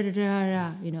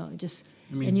 just,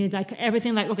 and you like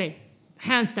everything like, okay,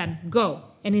 handstand, go.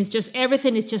 And it's just,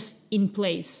 everything is just in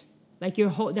place. Like the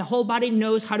whole body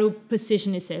knows how to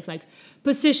position itself, like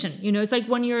position, it's like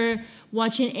when you're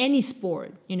watching any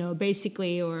sport,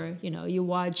 basically, or, you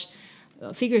watch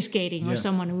figure skating or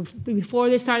someone before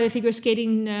they start the figure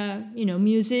skating,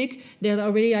 music, they're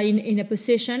already in a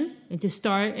position and to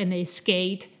start, and they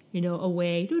skate,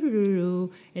 away,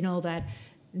 and all that.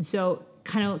 And so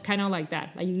kind of like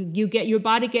that. Like you get, your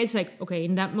body gets like, okay,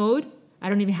 in that mode, I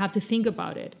don't even have to think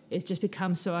about it. It just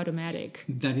becomes so automatic.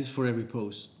 That is for every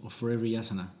pose or for every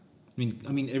asana.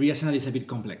 I mean, every asana is a bit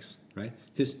complex, right?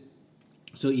 Because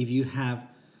so if you have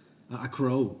a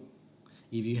crow,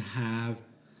 if you have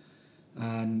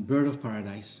a bird of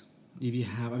paradise, if you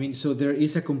have, so there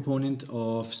is a component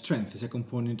of strength, there's a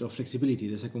component of flexibility,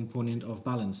 there's a component of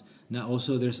balance. Now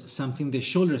also there's something the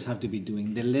shoulders have to be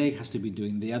doing, the leg has to be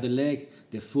doing, the other leg,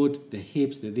 the foot, the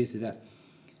hips, the this, the that.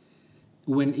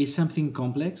 When it's something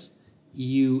complex,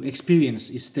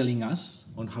 experience is telling us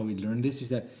on how we learn this, is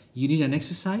that you need an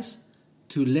exercise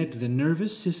to let the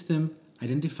nervous system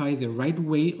identify the right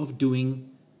way of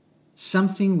doing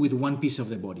something with one piece of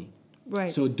the body. Right.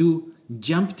 So do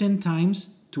jump 10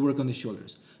 times to work on the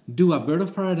shoulders. Do a bird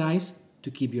of paradise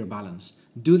to keep your balance.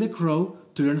 Do the crow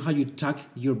to learn how you tuck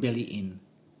your belly in.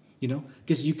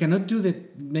 Because you cannot do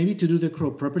maybe to do the crow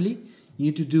properly, you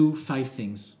need to do 5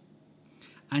 things.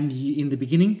 And in the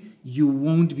beginning, you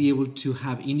won't be able to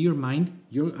have in your mind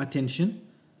your attention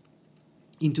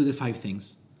into the 5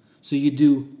 things. So you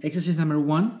do exercise number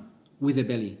 1 with the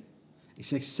belly.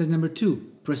 Exercise number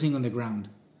 2, pressing on the ground.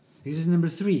 Exercise number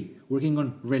 3, working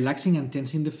on relaxing and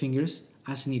tensing the fingers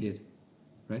as needed,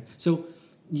 right? So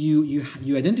you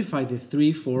identify the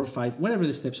 3, 4, 5, whatever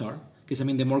the steps are. Because I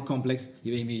mean, the more complex,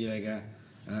 you maybe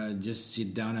like just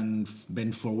sit down and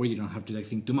bend forward. You don't have to like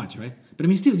think too much, right? But I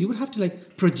mean, still, you would have to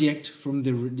like project from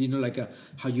the like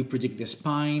how you project the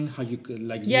spine, how you could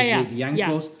like use the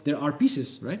ankles. Yeah. There are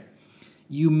pieces, right?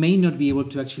 You may not be able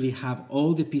to actually have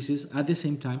all the pieces at the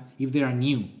same time if they are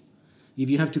new. If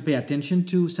you have to pay attention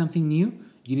to something new,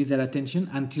 you need that attention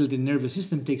until the nervous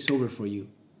system takes over for you,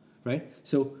 right?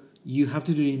 So you have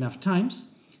to do it enough times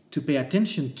to pay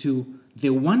attention to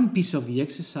the one piece of the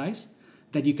exercise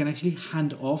that you can actually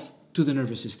hand off to the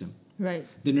nervous system. Right.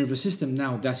 The nervous system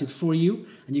now does it for you,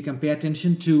 and you can pay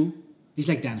attention to, it's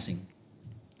like dancing,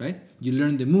 right? You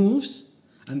learn the moves,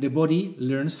 and the body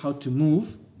learns how to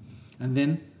move, and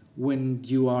then when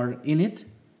you are in it,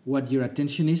 what your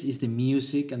attention is the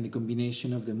music and the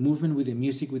combination of the movement with the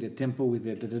music, with the tempo, with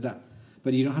the da-da-da.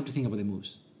 But you don't have to think about the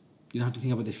moves. You don't have to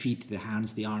think about the feet, the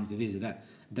hands, the arms, the this, the that.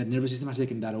 That nervous system has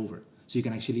taken that over. So you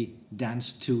can actually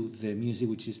dance to the music,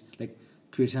 which is like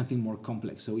create something more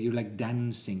complex. So you're like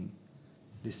dancing,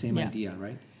 the same idea,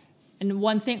 right? And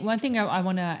one thing I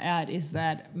want to add is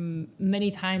that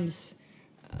many times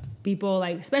people,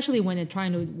 like, especially when they're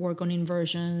trying to work on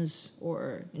inversions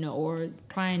or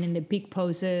trying in the peak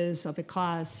poses of a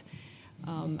class,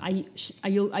 I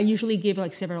usually give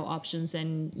like several options,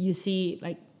 and you see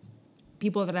like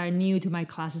people that are new to my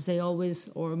classes, they always,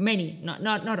 or many,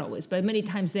 not always, but many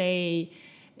times they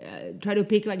try to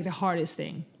pick like the hardest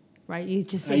thing, right? You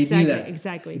just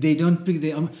exactly. They don't pick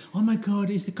the oh my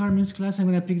God, it's the Carmen's class, I'm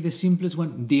gonna pick the simplest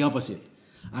one. The opposite.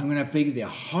 I'm gonna pick the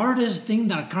hardest thing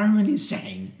that Carmen is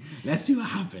saying. Let's see what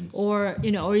happens. Or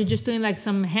you're just doing like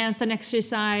some handstand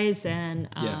exercise, and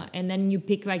then you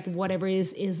pick like whatever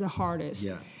is the hardest.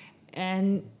 Yeah.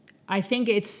 And I think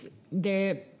it's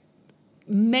there.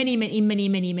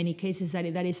 Many cases that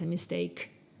is a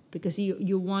mistake, because you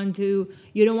don't want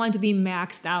to be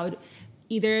maxed out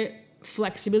either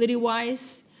flexibility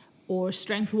wise or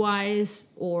strength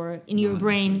wise or in your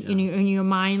brain, in your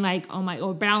mind, like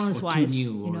or balance wise,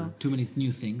 too many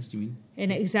new things, you mean?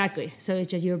 And exactly, so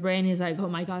it's just your brain is like, oh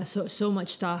my God, so much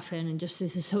stuff, and just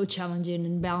this is so challenging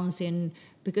and balancing,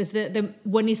 because the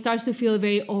when it starts to feel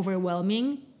very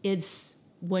overwhelming, it's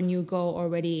when you go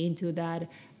already into that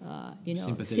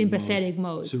sympathetic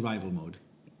mode, survival mode.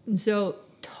 And so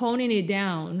toning it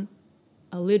down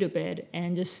a little bit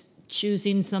and just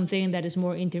choosing something that is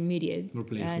more intermediate, more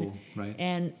playful, right?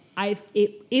 And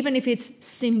even if it's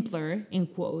simpler in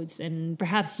quotes, and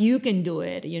perhaps you can do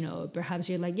it, perhaps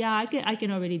you're like, yeah, I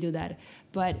can already do that,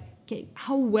 but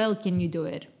how well can you do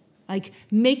it? Like,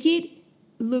 make it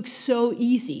look so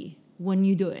easy when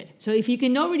you do it. So if you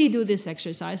can already do this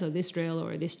exercise or this drill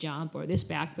or this jump or this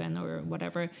back bend or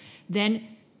whatever, then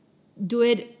do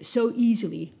it so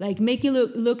easily. Like, make it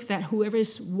look that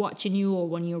whoever's watching you, or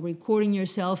when you're recording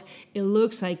yourself, it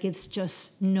looks like it's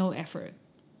just no effort,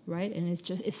 right? And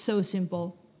it's so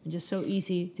simple and just so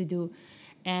easy to do.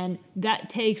 And that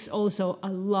takes also a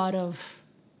lot of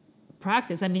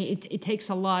practice. I mean, it takes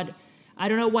a lot. I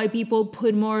don't know why people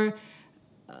put more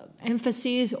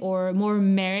emphasis or more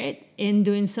merit in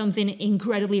doing something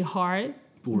incredibly hard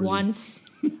once.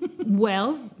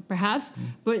 Well, perhaps,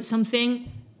 but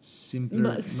something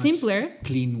simpler,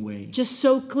 clean way, just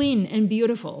so clean and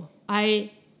beautiful.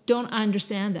 I don't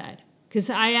understand that, because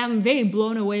I am very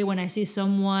blown away when I see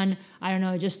someone, I don't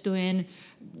know, just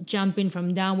jumping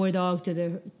from downward dog to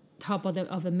the top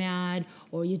of the mat,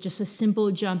 or you just a simple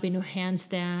jump into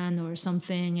handstand or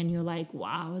something, and you're like,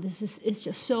 wow, it's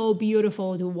just so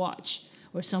beautiful to watch.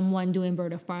 Or someone doing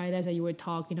bird of paradise that you were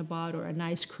talking about, or a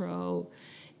nice crow.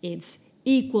 It's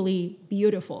equally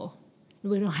beautiful.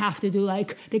 We don't have to do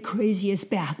like the craziest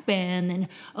back bend and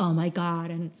oh my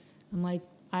God. And I'm like,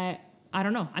 I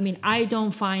don't know. I mean, I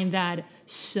don't find that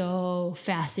so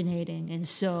fascinating, and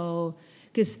so,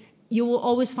 because you will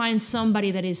always find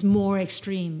somebody that is more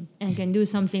extreme and can do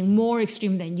something more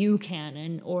extreme than you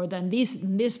can, or than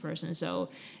this person. So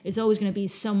it's always going to be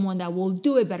someone that will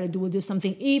do it better, will do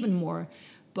something even more.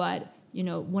 But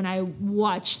when I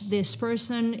watch this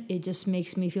person, it just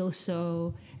makes me feel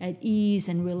so at ease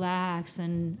and relaxed,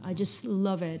 and I just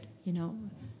love it.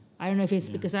 I don't know if it's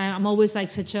because I'm always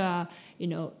like such a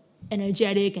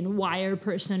energetic and wired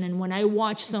person, and when I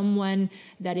watch someone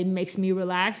that it makes me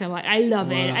relax, I'm like, I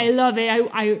love it.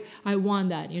 I want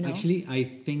that. Actually, I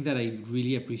think that I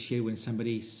really appreciate when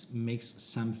somebody makes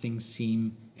something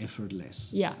seem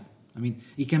effortless. Yeah. I mean,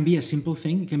 it can be a simple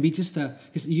thing. It can be just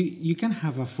because you can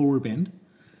have a forward bend,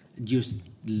 just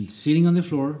sitting on the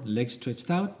floor, legs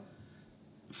stretched out,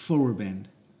 forward bend,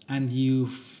 and you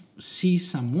see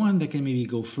someone that can maybe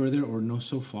go further or not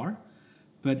so far,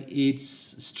 but it's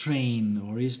strained,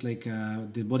 or it's like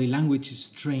the body language is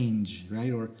strange,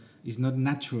 right? Or it's not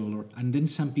natural. And then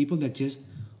some people that just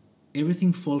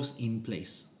everything falls in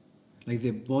place. Like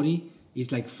the body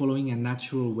is like following a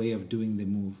natural way of doing the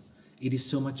move. It is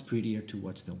so much prettier to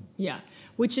watch them. Yeah,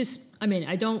 which is, I mean,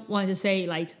 I don't want to say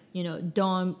like,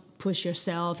 don't push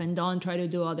yourself and don't try to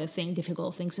do other things,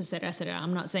 difficult things, etc., etc.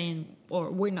 I'm not saying,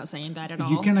 or we're not saying that at all.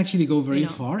 You can actually go very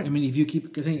far. I mean, if you keep,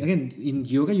 because again, in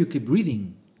yoga, you keep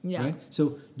breathing, right?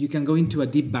 So you can go into a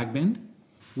deep back bend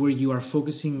where you are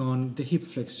focusing on the hip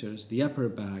flexors, the upper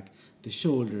back, the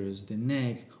shoulders, the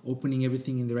neck, opening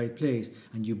everything in the right place,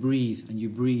 and you breathe, and you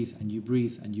breathe, and you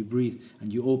breathe, and you breathe,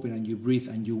 and you open, and you breathe,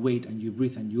 and you wait, and you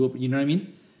breathe, and you open. You know what I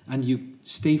mean? And you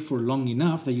stay for long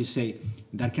enough that you say,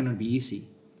 that cannot be easy.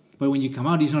 But when you come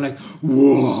out, it's not like,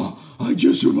 whoa, I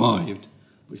just survived.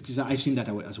 Because I've seen that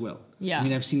as well. Yeah. I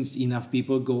mean, I've seen enough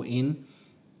people go in,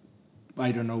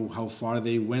 I don't know how far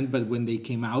they went, but when they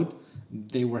came out,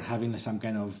 they were having some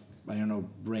kind of, I don't know,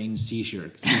 brain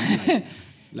seizure.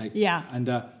 Yeah. And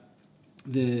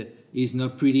it's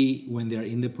not pretty when they're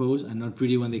in the pose and not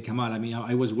pretty when they come out. I mean,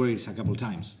 I was worried a couple of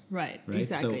times. Right?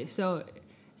 Exactly. So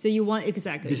you want,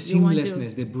 exactly. The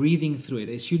seamlessness, the breathing through it.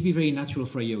 It should be very natural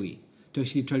for a yogi to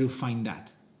actually try to find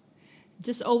that.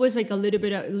 Just always like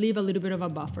leave a little bit of a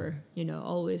buffer,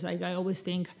 always. Like I always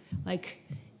think, like,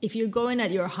 if you're going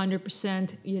at your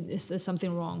 100%, there's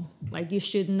something wrong. Like you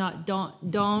should not,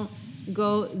 don't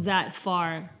go that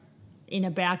far in a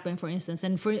back bend, for instance.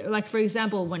 And for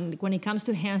example, when it comes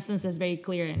to handstands, that's very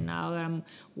clear. And now that I'm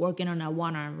working on a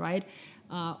one arm, right?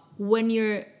 When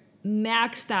you're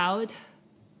maxed out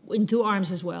in two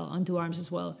arms as well,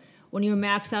 when you're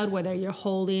maxed out, whether you're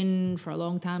holding for a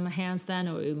long time a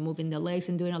handstand or you're moving the legs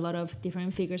and doing a lot of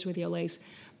different figures with your legs,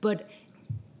 but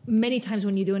many times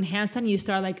when you're doing handstand, you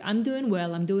start like, I'm doing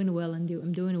well.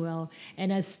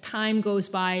 And as time goes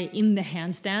by in the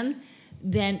handstand,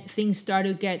 then things start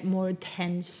to get more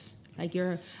tense. Like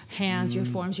your hands, your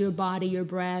forms, your body, your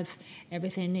breath,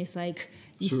 everything is like,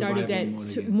 you start to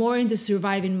get more into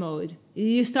surviving mode.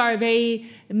 You start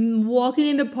walking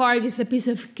in the park is a piece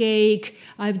of cake.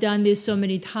 I've done this so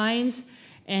many times.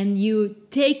 And you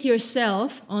take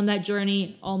yourself on that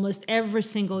journey almost every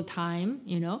single time,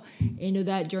 into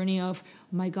that journey of,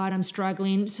 oh my God, I'm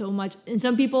struggling so much. And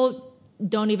some people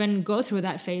don't even go through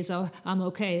that phase of, I'm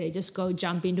okay. They just go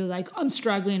jump into like, I'm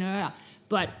struggling.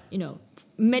 But,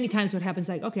 many times what happens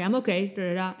like, okay, I'm okay.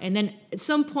 And then at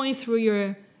some point through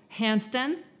your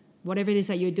handstand, whatever it is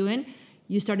that you're doing,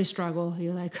 you start to struggle.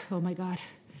 You're like, oh my God.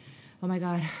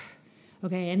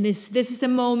 Okay, and this is the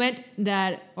moment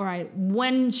that, all right,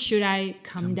 when should I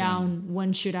come down?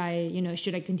 When should I,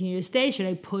 should I continue to stay? Should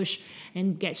I push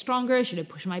and get stronger? Should I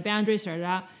push my boundaries or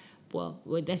that? Well,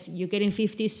 with this, you're getting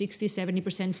 50, 60,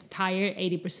 70% tired,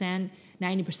 80%,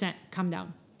 90%, come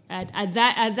down. At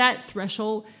that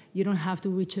threshold, you don't have to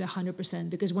reach the 100%,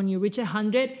 because when you reach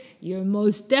 100, you're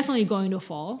most definitely going to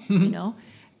fall,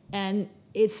 and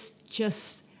it's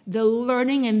just the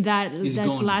learning and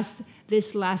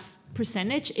this last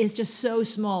percentage is just so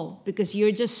small, because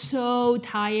you're just so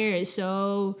tired,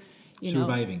 so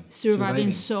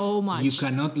surviving so much. You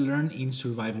cannot learn in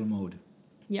survival mode.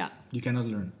 Yeah, you cannot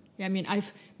learn. Yeah, I mean,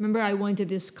 remember I went to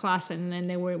this class and then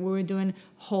we were doing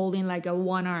holding like a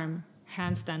one arm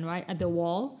handstand right at the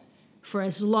wall for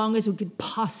as long as we could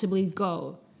possibly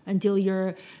go, until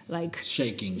you're like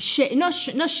shaking. Not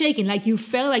shaking, like you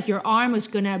felt like your arm was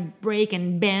gonna break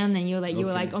and bend, and you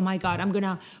were like, oh my God, I'm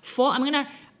gonna fall.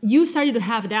 You started to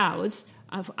have doubts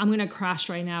of, I'm gonna crash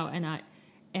right now,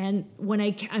 and when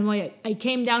I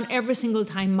came down every single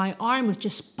time, my arm was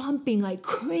just pumping like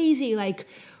crazy, like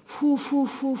hoo, hoo,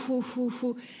 hoo, hoo, hoo,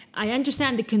 hoo. I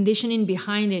understand the conditioning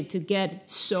behind it to get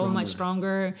so much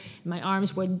stronger. My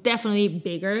arms were definitely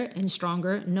bigger and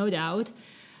stronger, no doubt.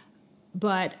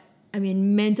 But I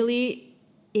mean, mentally,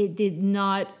 it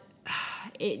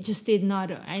just did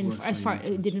not. And as far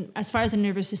as the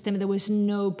nervous system, there was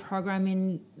no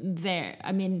programming there.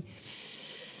 I mean,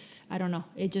 I don't know.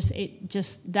 It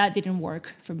just that didn't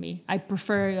work for me. I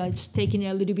prefer just taking it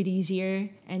a little bit easier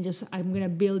and just, I'm gonna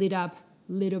build it up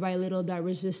little by little, that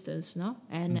resistance, no?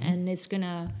 And it's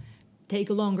gonna take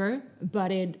longer, but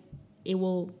it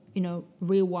will,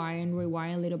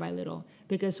 rewire little by little.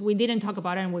 Because we didn't talk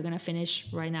about it, and we're gonna finish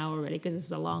right now already, because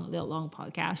it's a long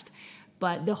podcast.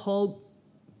 But the whole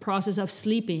process of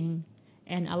sleeping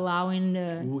and allowing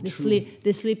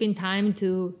the sleeping time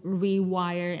to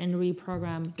rewire and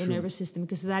reprogram the nervous system,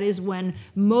 because that is when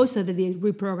most of the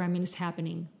reprogramming is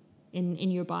happening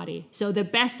in your body. So the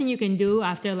best thing you can do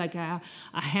after like a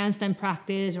handstand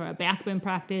practice or a back bend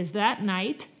practice that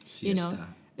night, siesta.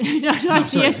 no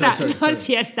siesta. Sorry.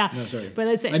 Siesta. No, sorry. But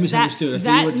let's say I misunderstood.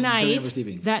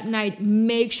 that night,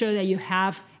 make sure that you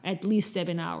have at least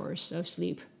 7 hours of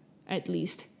sleep, at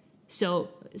least. So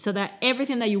that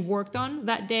everything that you worked on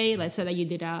that day, let's say that you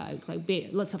did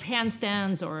lots of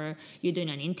handstands, or you're doing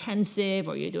an intensive,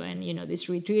 or you're doing this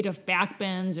retreat of back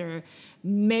bends, or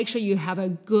make sure you have a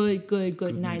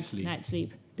good night's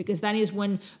sleep, because that is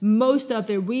when most of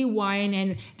the rewiring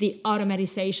and the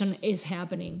automatization is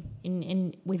happening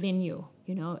within you,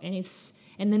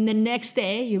 and then the next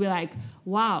day you'll be like,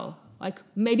 wow. Like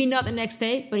maybe not the next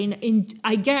day, but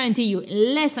I guarantee you,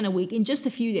 in less than a week, in just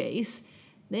a few days.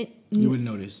 You would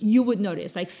notice. You would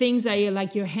notice, like things that you're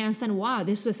like your handstand. Wow,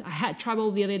 I had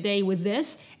trouble the other day with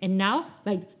this, and now,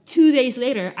 like 2 days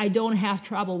later, I don't have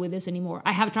trouble with this anymore.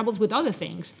 I have troubles with other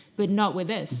things, but not with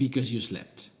this. Because you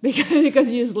slept. Because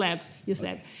you slept,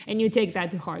 and you take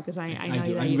that to heart. Because I know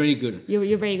do. I'm very good.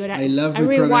 You're very good. I love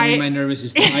reprogramming my nervous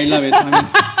system. I love it.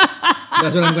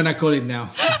 That's what I'm gonna call it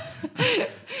now.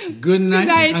 Good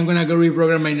night. I'm gonna go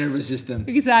reprogram my nervous system.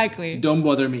 Exactly. Don't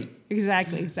bother me.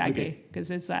 Exactly. Because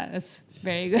that's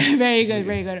very good,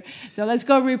 very good. So let's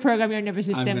go reprogram your nervous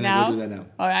system now. I'm gonna go do that now.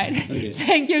 All right. Okay.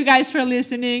 Thank you guys for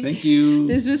listening. Thank you.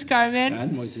 This was Carmen.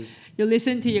 And Moises. You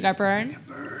listen to Yoga Burn.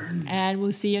 And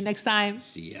we'll see you next time.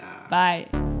 See ya.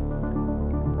 Bye.